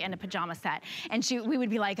 honestly, in a pajama set, and we would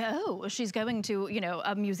be like, oh, she's going to, you know,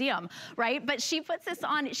 a museum, right? But she puts this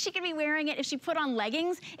on, she could be wearing it. If she put on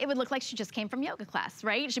leggings, it would look like she just came from yoga class,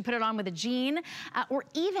 right? She put it on with a jean, or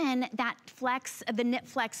even that flex, the knit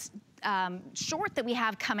flex short that we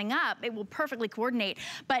have coming up. It will perfectly coordinate,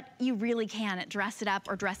 but you really can dress it up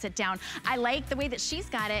or dress it down. I like the way that she's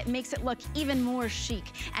got it. Makes it look even more chic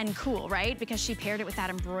and cool, right? Because she paired it with that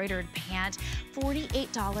embroidered pant.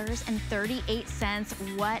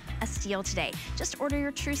 $48.38. What a steal today. Just order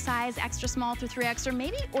your true size, extra small through 3X, or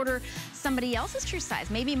maybe order somebody else's true size.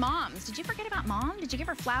 Maybe mom's. Did you forget about mom? Did you give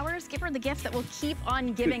her flowers? Give her the gift that will keep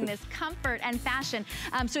on giving this comfort and fashion.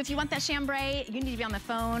 So if you want that chambray, you need to be on the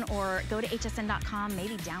phone or go to hsn.com,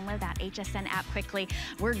 maybe download that HSN app quickly.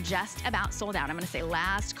 We're just about sold out. I'm gonna say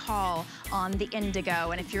last call on the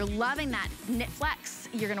indigo. And if you're loving that knit flex,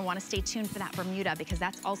 you're gonna wanna stay tuned for that Bermuda, because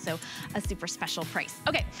that's also a super special price.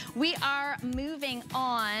 Okay, we are moving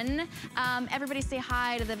on. Everybody say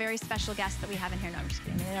hi to the very special guests that we have in here. No, I'm just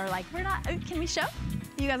kidding. They're like, we're not, can we show?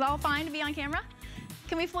 You guys all fine to be on camera?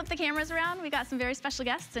 Can we flip the cameras around? We got some very special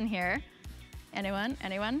guests in here. Anyone?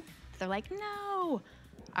 Anyone? They're like, no.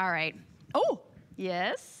 All right. Oh,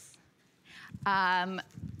 yes.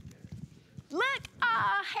 Look,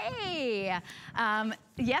 hey.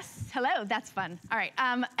 Yes, hello, that's fun. All right,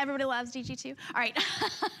 everybody loves DG2? All right.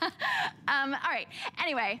 All right,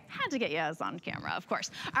 anyway, had to get you guys on camera, of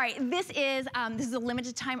course. All right, this is a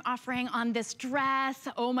limited time offering on this dress.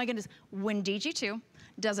 Oh my goodness, when DG2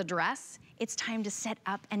 does a dress, it's time to set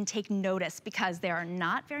up and take notice, because there are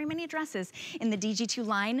not very many dresses in the DG2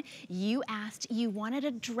 line. You asked, you wanted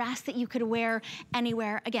a dress that you could wear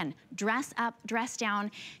anywhere. Again, dress up, dress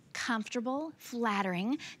down, comfortable,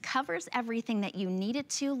 flattering, covers everything that you need it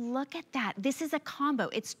to. Look at that. This is a combo.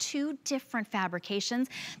 It's two different fabrications.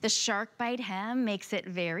 The shark bite hem makes it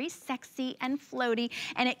very sexy and floaty,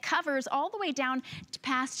 and it covers all the way down to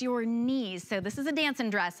past your knees. So this is a dancing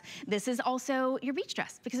dress. This is also your beach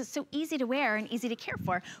dress, because it's so easy to wear and easy to care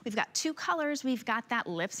for. We've got two colors. We've got that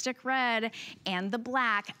lipstick red and the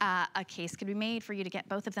black. A case could be made for you to get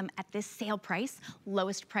both of them at this sale price.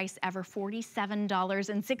 Lowest price ever,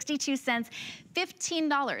 $47.62.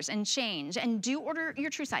 $15 and change. And do order your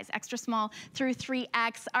true size, extra small through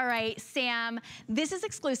 3X. All right, Sam, this is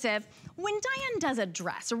exclusive. When Diane does a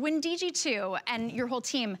dress, or when DG2 and your whole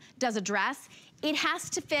team does a dress, it has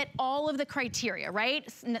to fit all of the criteria,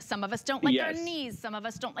 right? Some of us don't like our knees. Some of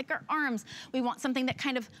us don't like our arms. We want something that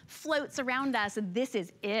kind of floats around us. This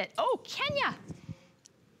is it. Oh, Kenya.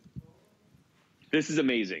 This is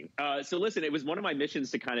amazing. So listen, it was one of my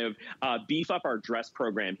missions to kind of beef up our dress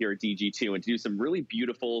program here at DG2 and to do some really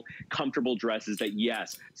beautiful, comfortable dresses that,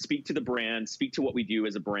 yes, speak to the brand, speak to what we do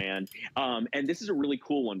as a brand. And this is a really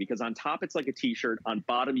cool one, because on top it's like a t-shirt. On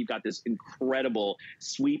bottom you've got this incredible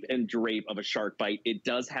sweep and drape of a shark bite. It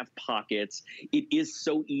does have pockets. It is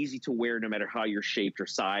so easy to wear no matter how you're shaped or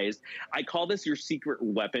sized. I call this your secret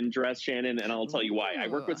weapon dress, Shannon, and I'll tell you why. I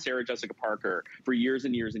worked with Sarah Jessica Parker for years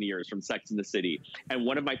and years and years from Sex and the City. And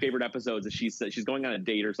one of my favorite episodes is she's going on a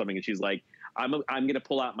date or something, and she's like, I'm going to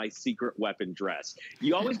pull out my secret weapon dress.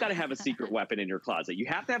 You always got to have a secret weapon in your closet. You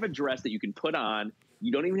have to have a dress that you can put on.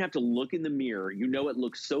 You don't even have to look in the mirror. You know it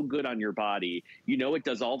looks so good on your body. You know it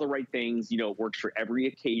does all the right things. You know it works for every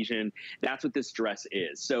occasion. That's what this dress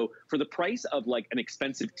is. So for the price of like an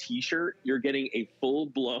expensive t-shirt, you're getting a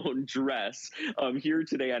full-blown dress here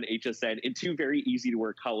today on HSN in two very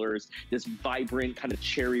easy-to-wear colors, this vibrant kind of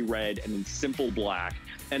cherry red and simple black.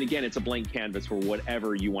 And again, it's a blank canvas for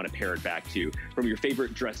whatever you want to pair it back to. From your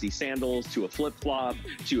favorite dressy sandals to a flip-flop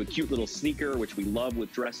to a cute little sneaker, which we love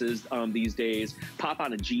with dresses these days. Pop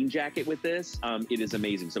on a jean jacket with this. It is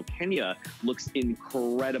amazing. So Kenya looks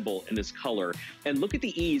incredible in this color. And look at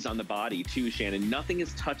the ease on the body too, Shannon. Nothing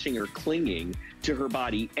is touching or clinging to her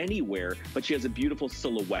body anywhere, but she has a beautiful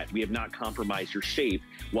silhouette. We have not compromised your shape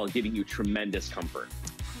while giving you tremendous comfort.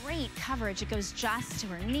 Great coverage. It goes just to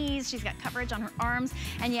her knees. She's got coverage on her arms,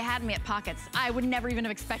 and you had me at pockets. I would never even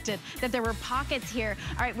have expected that there were pockets here.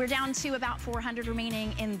 All right, we're down to about 400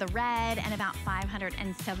 remaining in the red and about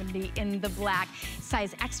 570 in the black.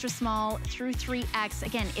 Size extra small through 3X.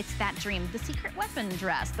 Again, it's that dream, the secret weapon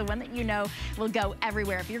dress, the one that you know will go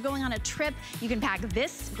everywhere. If you're going on a trip, you can pack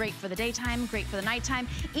this. Great for the daytime, great for the nighttime.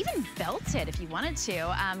 Even belted if you wanted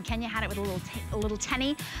to. Kenya had it with a little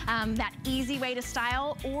tenny, that easy way to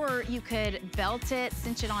style. or you could belt it,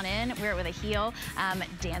 cinch it on in, wear it with a heel,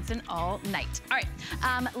 dancing all night. All right,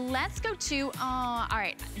 let's go to, all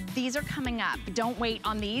right, these are coming up. Don't wait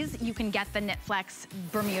on these. You can get the Knit Flex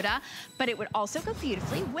Bermuda, but it would also go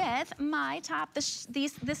beautifully with my top. This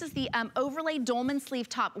is the overlay dolman sleeve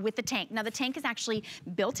top with the tank. Now the tank is actually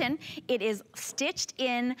built in. It is stitched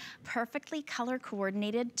in, perfectly color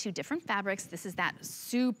coordinated to different fabrics. This is that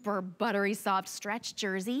super buttery soft stretch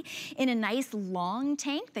jersey in a nice long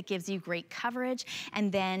tank that gives you great coverage.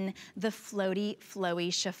 And then the floaty,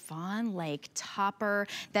 flowy chiffon-like topper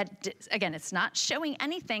that, again, it's not showing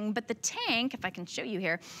anything, but the tank, if I can show you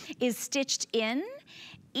here, is stitched in.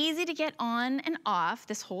 Easy to get on and off,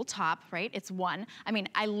 this whole top, right? It's one. I mean,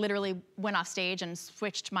 I literally went off stage and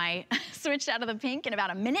switched out of the pink in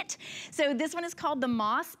about a minute. So this one is called the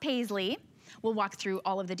Moss Paisley. We'll walk through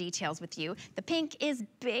all of the details with you. The pink is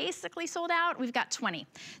basically sold out. We've got 20.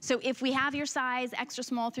 So if we have your size, extra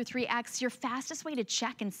small through 3X, your fastest way to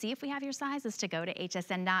check and see if we have your size is to go to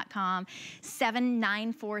hsn.com.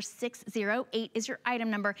 794608 is your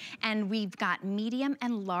item number. And we've got medium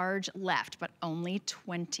and large left, but only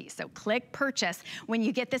 20. So click purchase. When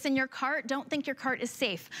you get this in your cart, don't think your cart is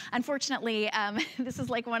safe. Unfortunately, this is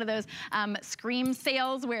like one of those scream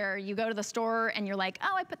sales where you go to the store and you're like,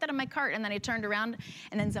 oh, I put that in my cart, and then I turned around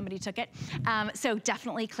and then somebody took it. So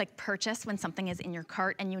definitely click purchase when something is in your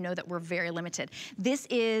cart and you know that we're very limited. This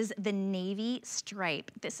is the navy stripe.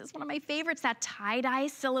 This is one of my favorites, that tie-dye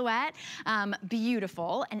silhouette.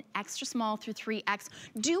 Beautiful, and extra small through 3X.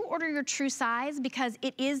 Do order your true size because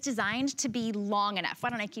it is designed to be long enough. Why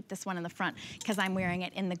don't I keep this one in the front because I'm wearing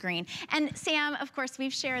it in the green. And Sam, of course,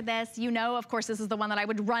 we've shared this. You know, of course, this is the one that I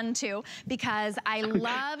would run to because I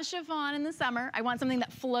love chiffon in the summer. I want something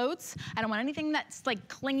that floats. I don't want anything that's like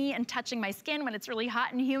clingy and touching my skin when it's really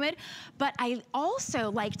hot and humid. But I also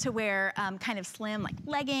like to wear kind of slim like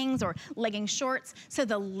leggings or legging shorts. So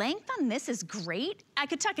the length on this is great. I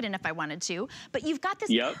could tuck it in if I wanted to, but you've got this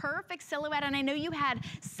perfect silhouette. And I know you had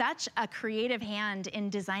such a creative hand in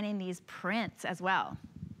designing these prints as well.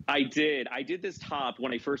 I did. I did this top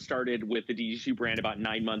when I first started with the DG2 brand about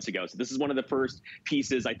 9 months ago. So this is one of the first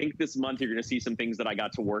pieces. I think this month you're going to see some things that I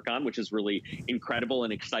got to work on, which is really incredible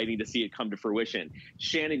and exciting to see it come to fruition.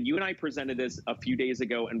 Shannon, you and I presented this a few days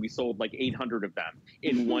ago, and we sold like 800 of them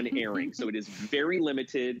in one airing. So it is very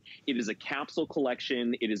limited. It is a capsule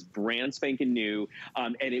collection. It is brand spanking new,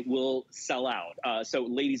 and it will sell out. So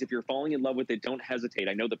ladies, if you're falling in love with it, don't hesitate.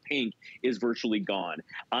 I know the pink is virtually gone.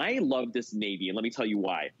 I love this navy, and let me tell you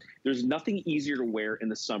why. There's nothing easier to wear in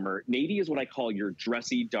the summer. Navy is what I call your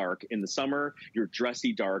dressy dark in the summer, your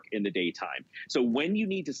dressy dark in the daytime. So when you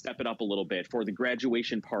need to step it up a little bit for the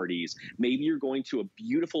graduation parties, maybe you're going to a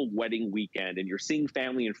beautiful wedding weekend and you're seeing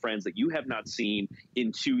family and friends that you have not seen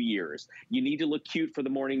in 2 years. You need to look cute for the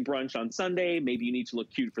morning brunch on Sunday. Maybe you need to look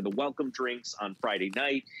cute for the welcome drinks on Friday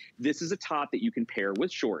night. This is a top that you can pair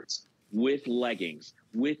with shorts, with leggings,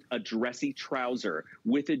 with a dressy trouser,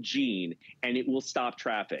 with a jean, and it will stop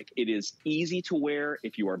traffic. It is easy to wear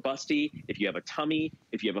if you are busty, if you have a tummy,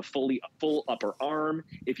 if you have a full upper arm,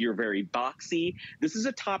 if you're very boxy. This is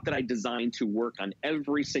a top that I designed to work on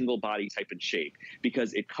every single body type and shape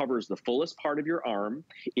because it covers the fullest part of your arm.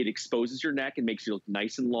 It exposes your neck and makes you look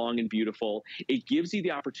nice and long and beautiful. It gives you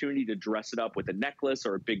the opportunity to dress it up with a necklace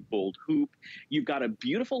or a big bold hoop. You've got a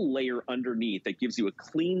beautiful layer underneath that gives you a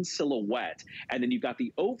clean silhouette, and then you've got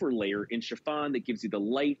the overlayer in chiffon that gives you the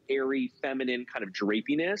light, airy, feminine kind of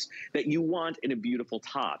drapiness that you want in a beautiful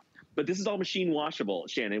top. But this is all machine washable,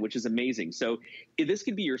 Shannon, which is amazing. So this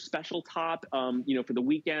could be your special top, you know, for the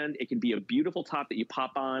weekend. It can be a beautiful top that you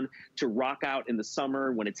pop on to rock out in the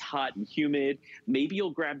summer when it's hot and humid. Maybe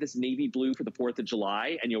you'll grab this navy blue for the 4th of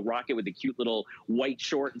July and you'll rock it with a cute little white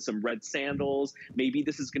short and some red sandals. Maybe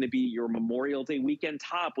this is going to be your Memorial Day weekend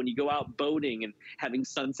top when you go out boating and having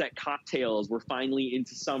sunset cocktails. We're finally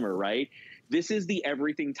into summer, right? This is the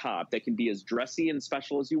everything top that can be as dressy and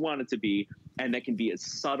special as you want it to be, and that can be as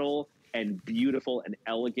subtle and beautiful and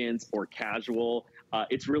elegant or casual.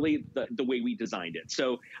 It's really the way we designed it.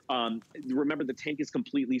 So remember, the tank is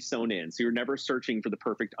completely sewn in, so you're never searching for the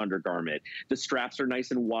perfect undergarment. The straps are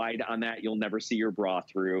nice and wide on that. You'll never see your bra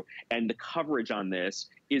through. And the coverage on this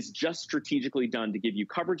is just strategically done to give you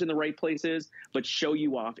coverage in the right places, but show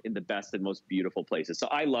you off in the best and most beautiful places. So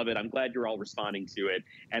I love it. I'm glad you're all responding to it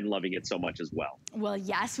and loving it so much as well. Well,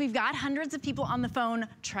 yes, we've got hundreds of people on the phone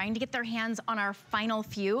trying to get their hands on our final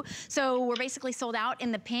few. So we're basically sold out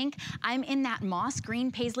in the pink. I'm in that moss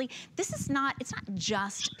green paisley. This is not, it's not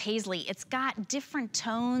just paisley. It's got different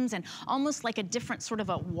tones and almost like a different sort of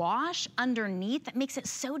a wash underneath that makes it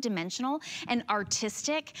so dimensional and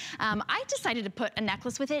artistic. I decided to put a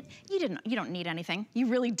necklace with it. You don't need anything. You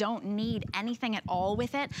really don't need anything at all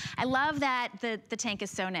with it. I love that the tank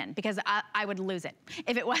is sewn in because I would lose it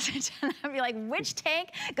if it wasn't. I'd be like, which tank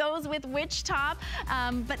goes with which top?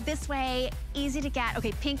 But this way, easy to get.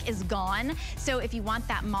 Okay, pink is gone. So if you want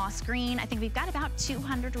that moss green, I think we've got about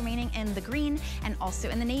 200 remaining in the green and also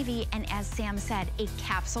in the navy. And as Sam said, a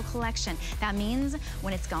capsule collection. That means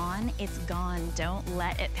when it's gone, it's gone. Don't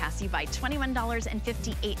let it pass you by.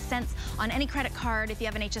 $21.58 on any credit card. If you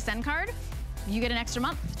have an HSN card, you get an extra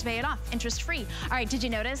month to pay it off, interest-free. All right, did you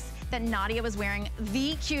notice that Nadia was wearing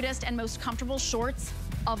the cutest and most comfortable shorts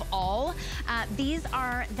of all? These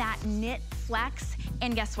are that knit flex,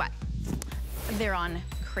 and guess what? They're on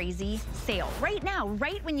crazy sale right now,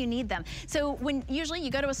 right when you need them. So when usually you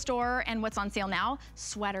go to a store and what's on sale now?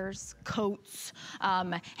 Sweaters, coats,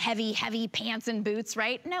 heavy pants and boots,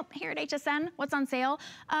 right? Nope, here at HSN, what's on sale?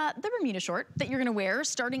 The Bermuda short that you're gonna wear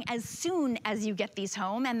starting as soon as you get these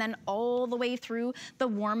home and then all the way through the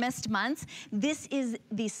warmest months. This is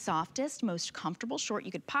the softest, most comfortable short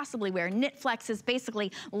you could possibly wear. Knit flex is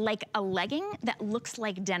basically like a legging that looks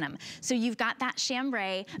like denim. So you've got that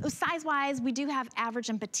chambray. Size-wise, we do have average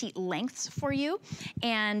and petite lengths for you,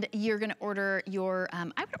 and you're gonna order your, I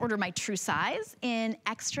would order my true size in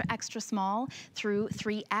extra small through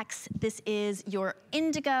 3X. This is your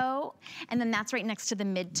indigo, and then that's right next to the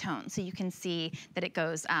mid-tone, so you can see that it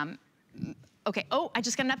goes, okay, oh, I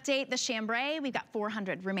just got an update. The chambray, we've got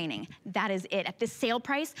 400 remaining. That is it. At this sale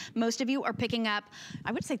price, most of you are picking up,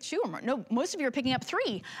 I would say 2 or more. No, most of you are picking up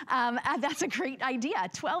 3. That's a great idea.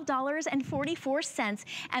 $12.44.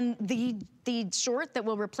 And the short that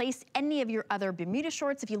will replace any of your other Bermuda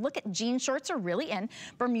shorts. If you look at jean shorts are really in,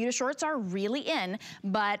 Bermuda shorts are really in,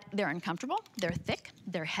 but they're uncomfortable, they're thick,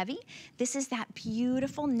 they're heavy. This is that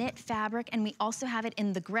beautiful knit fabric, and we also have it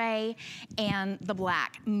in the gray and the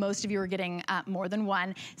black. Most of you are getting more than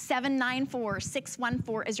one.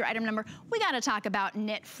 794614 is your item number. We gotta talk about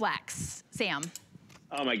knit flex, Sam.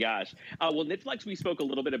 Oh my gosh. Well, Knit Flex, we spoke a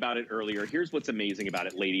little bit about it earlier. Here's what's amazing about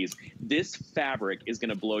it, ladies. This fabric is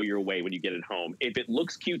gonna blow your way when you get it home. If it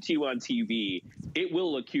looks cute to you on TV, it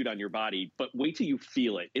will look cute on your body, but wait till you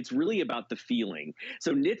feel it. It's really about the feeling.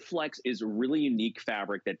 So Knit Flex is a really unique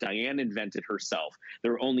fabric that Diane invented herself.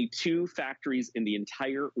 There are only 2 factories in the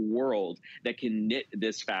entire world that can knit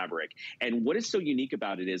this fabric. And what is so unique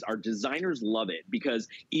about it is our designers love it because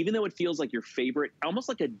even though it feels like your favorite, almost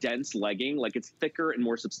like a dense legging, like it's thicker and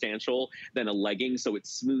more substantial than a legging, so it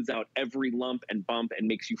smooths out every lump and bump and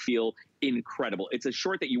makes you feel incredible. It's a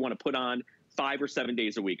short that you want to put on 5 or 7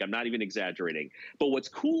 days a week. I'm not even exaggerating. But what's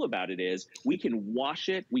cool about it is we can wash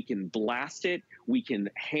it, we can blast it, we can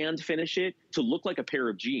hand finish it to look like a pair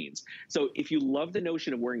of jeans. So if you love the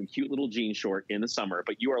notion of wearing a cute little jean short in the summer,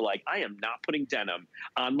 but you are like, I am not putting denim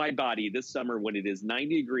on my body this summer when it is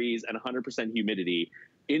 90 degrees and 100% humidity,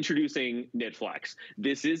 introducing Knit Flex.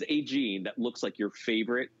 This is a jean that looks like your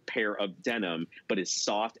favorite pair of denim, but is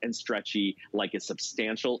soft and stretchy, like a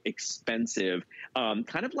substantial, expensive,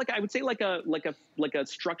 kind of like, I would say like a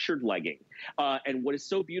structured legging. And what is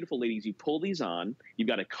so beautiful, ladies, you pull these on, you've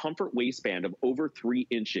got a comfort waistband of over 3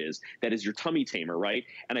 inches. That is your tummy tamer, right?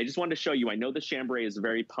 And I just wanted to show you, I know the chambray is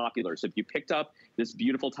very popular. So if you picked up this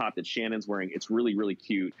beautiful top that Shannon's wearing, it's really, really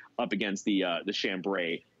cute up against the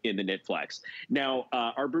chambray in the Knit Flex. Now,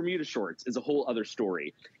 our Bermuda shorts is a whole other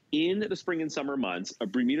story. In the spring and summer months,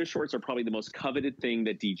 Bermuda shorts are probably the most coveted thing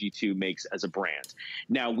that DG2 makes as a brand.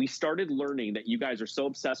 Now, we started learning that you guys are so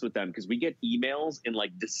obsessed with them because we get emails in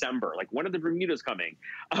like December, like when are the Bermudas coming?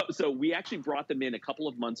 So we actually brought them in a couple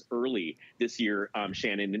of months early this year,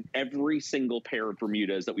 Shannon, and every single pair of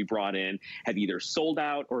Bermudas that we brought in have either sold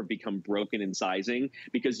out or become broken in sizing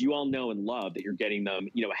because you all know and love that you're getting them,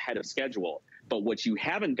 you know, ahead of schedule. But what you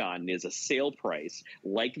haven't gotten is a sale price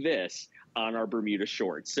like this on our Bermuda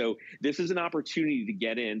shorts. So this is an opportunity to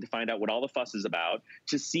get in, to find out what all the fuss is about,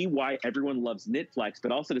 to see why everyone loves Knit Flex,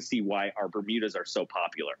 but also to see why our Bermudas are so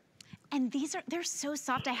popular. And they're so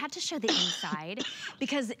soft. I had to show the inside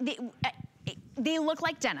because they look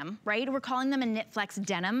like denim, right? We're calling them a Knit Flex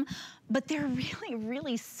denim, but they're really,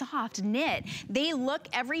 really soft knit. They look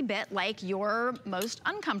every bit like your most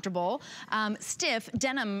uncomfortable, stiff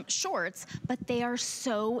denim shorts, but they are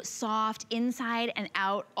so soft inside and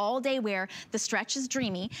out, all day wear. The stretch is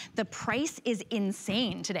dreamy. The price is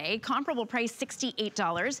insane today. Comparable price,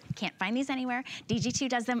 $68. Can't find these anywhere. DG2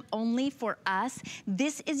 does them only for us.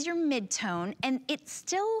 This is your mid-tone, and it's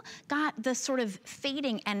still got the sort of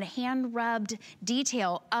fading and hand-rubbed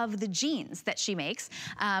detail of the jeans that she makes,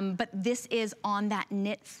 but this is on that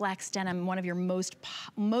knit flex denim, one of your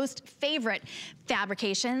most favorite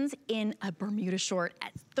fabrications in a Bermuda short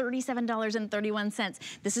at $37.31.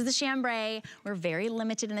 This is the chambray. We're very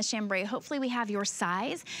limited in the chambray. Hopefully we have your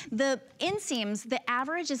size. The inseams, the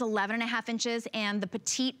average is 11.5 inches and the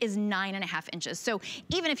petite is 9.5 inches. So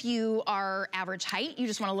even if you are average height, you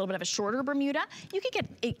just want a little bit of a shorter Bermuda, you could get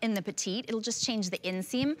it in the petite. It'll just change the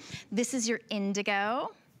inseam. This is your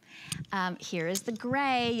indigo. Here is the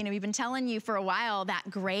gray. You know, we've been telling you for a while that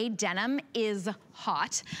gray denim is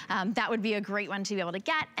hot. That would be a great one to be able to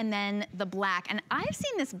get. And then the black. And I've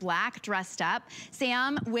seen this black dressed up,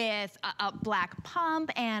 Sam, with a black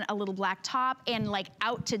pump and a little black top and like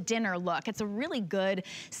out to dinner look. It's a really good,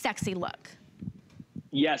 sexy look.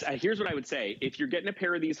 Yes, here's what I would say. If you're getting a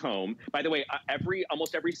pair of these home, by the way,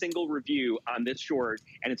 almost every single review on this short,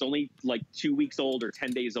 and it's only like 2 weeks old or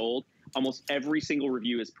 10 days old, almost every single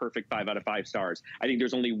review is perfect 5 out of 5 stars. I think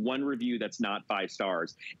there's only one review that's not 5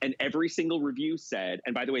 stars. And every single review said,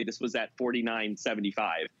 and by the way, this was at $49.75.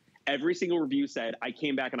 Every single review said, I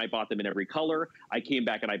came back and I bought them in every color. I came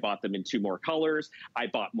back and I bought them in 2 more colors. I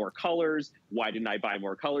bought more colors. Why didn't I buy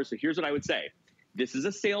more colors? So here's what I would say. This is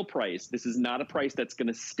a sale price. This is not a price that's going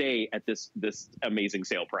to stay at this amazing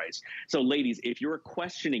sale price. So ladies, if you're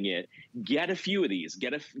questioning it, get a few of these,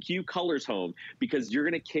 get a few colors home, because you're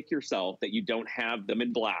going to kick yourself that you don't have them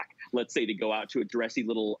in black. Let's say to go out to a dressy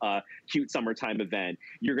little cute summertime event.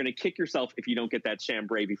 You're going to kick yourself if you don't get that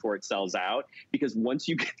chambray before it sells out, because once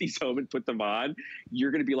you get these home and put them on,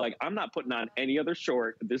 you're going to be like, I'm not putting on any other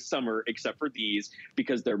short this summer except for these,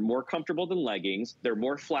 because they're more comfortable than leggings. They're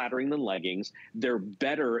more flattering than leggings. They're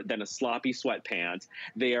better than a sloppy sweatpant.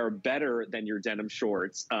 They are better than your denim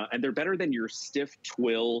shorts, and they're better than your stiff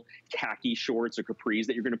twill khaki shorts or capris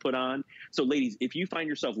that you're going to put on. So ladies, if you find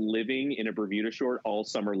yourself living in a Bermuda short all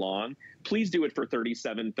summer long, please do it for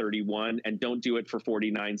 $37.31 and don't do it for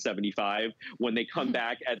 $49.75 when they come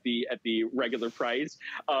back at the regular price,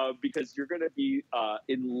 because you're going to be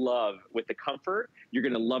in love with the comfort. You're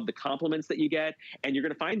going to love the compliments that you get, and you're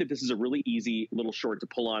going to find that this is a really easy little short to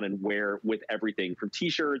pull on and wear with everything, from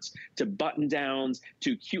t-shirts to button-downs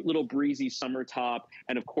to cute little breezy summer top,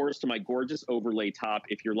 and of course to my gorgeous overlay top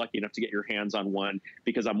if you're lucky enough to get your hands on one,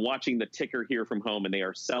 because I'm watching the ticker here from home and they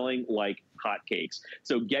are selling like hotcakes.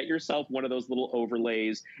 So get yourself one of those little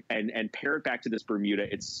overlays and pair it back to this Bermuda.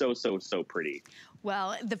 It's so, so, so pretty.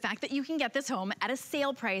 Well, the fact that you can get this home at a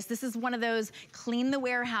sale price, this is one of those clean the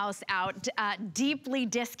warehouse out, deeply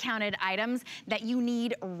discounted items that you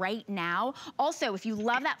need right now. Also, if you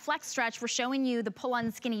love that flex stretch, we're showing you the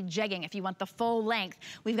pull-on skinny jegging if you want the full length.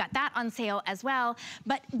 We've got that on sale as well.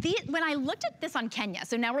 But when I looked at this on Kenya,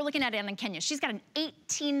 so now we're looking at it on Kenya, she's got an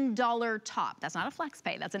 $18 top. That's not a flex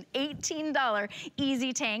pay, that's an $18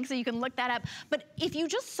 easy tank, so you can look that up. But if you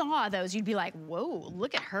just saw those, you'd be like, whoa,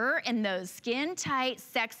 look at her in those skin-tight,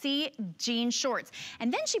 sexy jean shorts.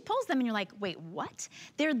 And then she pulls them and you're like, wait, what?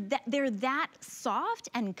 They're that soft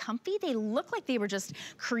and comfy. They look like they were just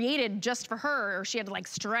created just for her, or she had to like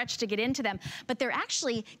stretch to get into them. But they're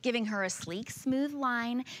actually giving her a sleek, smooth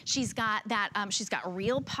line. She's got that, she's got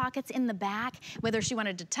real pockets in the back, whether she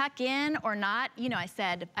wanted to tuck in or not. You know, I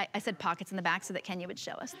said pockets in the back so that Kenya would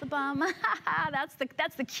show us the bum.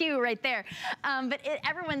 that's the cue right there. But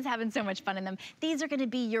everyone's having so much fun in them. These are gonna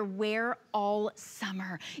be your wear all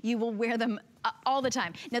summer. You will wear them all the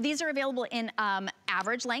time. Now these are available in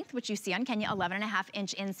average length, which you see on Kenya,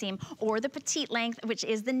 11.5-inch inseam, or the petite length, which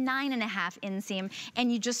is the 9.5 inseam,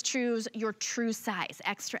 and you just choose your true size,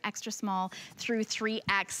 extra, extra small through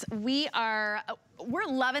 3X. We're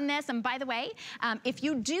loving this, and by the way, if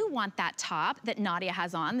you do want that top that Nadia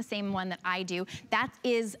has on, the same one that I do, that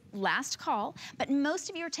is last call, but most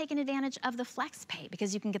of you are taking advantage of the flex pay,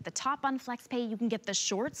 because you can get the top on flex pay, you can get the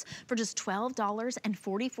shorts for just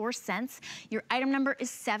 $12.44. Your item number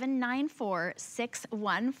is 7946. box.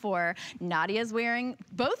 One for Nadia's wearing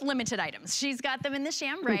both limited items. She's got them in the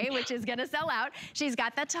chambray, which is gonna sell out. She's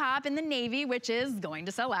got the top in the navy, which is going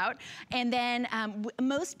to sell out. And then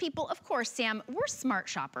most people, of course, Sam, we're smart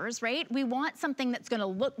shoppers, right? We want something that's gonna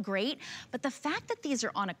look great, but the fact that these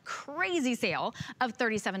are on a crazy sale of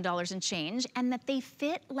 $37 and change, and that they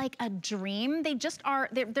fit like a dream, they just are,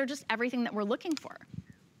 they're just everything that we're looking for.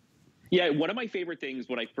 Yeah, one of my favorite things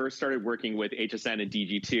when I first started working with HSN and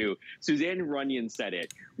DG2, Suzanne Runyon said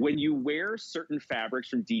it. When you wear certain fabrics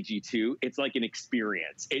from DG2, it's like an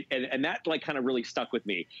experience. And that like kind of really stuck with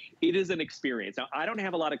me. It is an experience. Now, I don't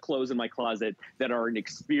have a lot of clothes in my closet that are an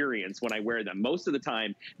experience when I wear them. Most of the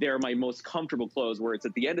time, they're my most comfortable clothes where it's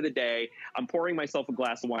at the end of the day, I'm pouring myself a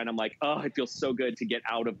glass of wine. I'm like, oh, it feels so good to get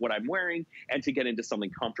out of what I'm wearing and to get into something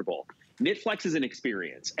comfortable. KnitFlex is an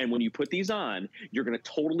experience. And when you put these on, you're going to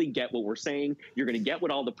totally get what we're saying. You're going to get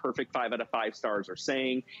what all the perfect 5 out of 5 stars are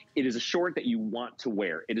saying. It is a short that you want to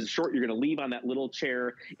wear. It is a short you're going to leave on that little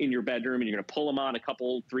chair in your bedroom, and you're going to pull them on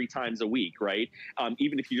 2-3 times a week, right?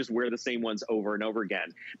 Even if you just wear the same ones over and over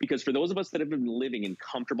again. Because for those of us that have been living in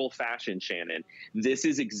comfortable fashion, Shannon, this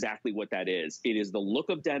is exactly what that is. It is the look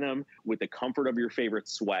of denim with the comfort of your favorite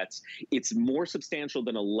sweats. It's more substantial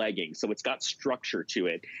than a legging, so it's got structure to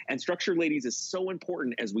it. And structure, ladies, is so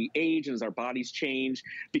important as we age and as our bodies change,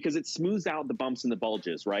 because it smooths out the bumps and the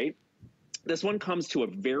bulges, right? This one comes to a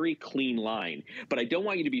very clean line, but I don't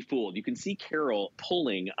want you to be fooled. You can see Carol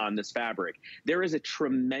pulling on this fabric. There is a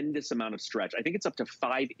tremendous amount of stretch. I think it's up to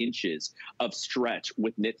 5 inches of stretch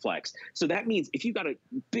with KnitFlex. So that means if you've got a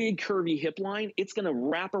big curvy hip line, it's gonna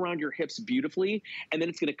wrap around your hips beautifully, and then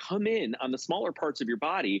it's gonna come in on the smaller parts of your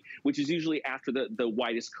body, which is usually after the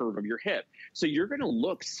widest curve of your hip. So you're gonna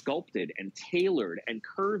look sculpted and tailored and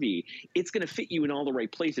curvy. It's gonna fit you in all the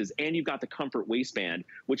right places, and you've got the comfort waistband,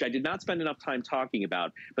 which I did not spend enough time talking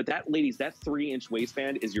about, but that, ladies, that 3-inch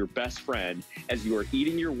waistband is your best friend as you are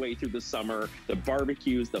eating your way through the summer, the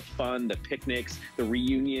barbecues, the fun, the picnics, the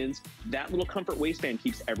reunions. That little comfort waistband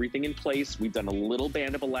keeps everything in place. We've done a little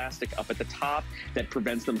band of elastic up at the top that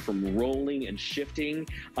prevents them from rolling and shifting,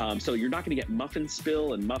 so you're not going to get muffin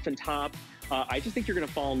spill and muffin top. I just think you're going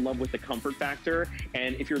to fall in love with the comfort factor,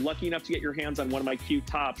 and if you're lucky enough to get your hands on one of my cute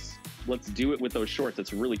tops, let's do it with those shorts.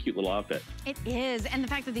 It's a really cute little outfit. It is, and the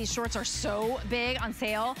fact that these shorts are so big on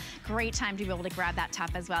sale, great time to be able to grab that top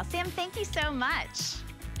as well. Sam, thank you so much.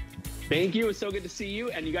 Thank you. It's so good to see you.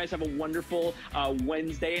 And you guys have a wonderful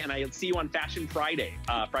Wednesday. And I'll see you on Fashion Friday,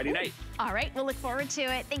 Friday night. All right. We'll look forward to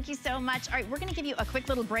it. Thank you so much. All right. We're going to give you a quick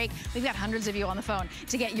little break. We've got hundreds of you on the phone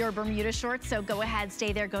to get your Bermuda shorts. So go ahead,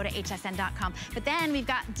 stay there. Go to hsn.com. But then we've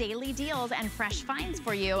got daily deals and fresh finds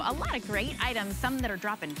for you. A lot of great items, some that are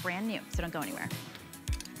dropping brand new. So don't go anywhere.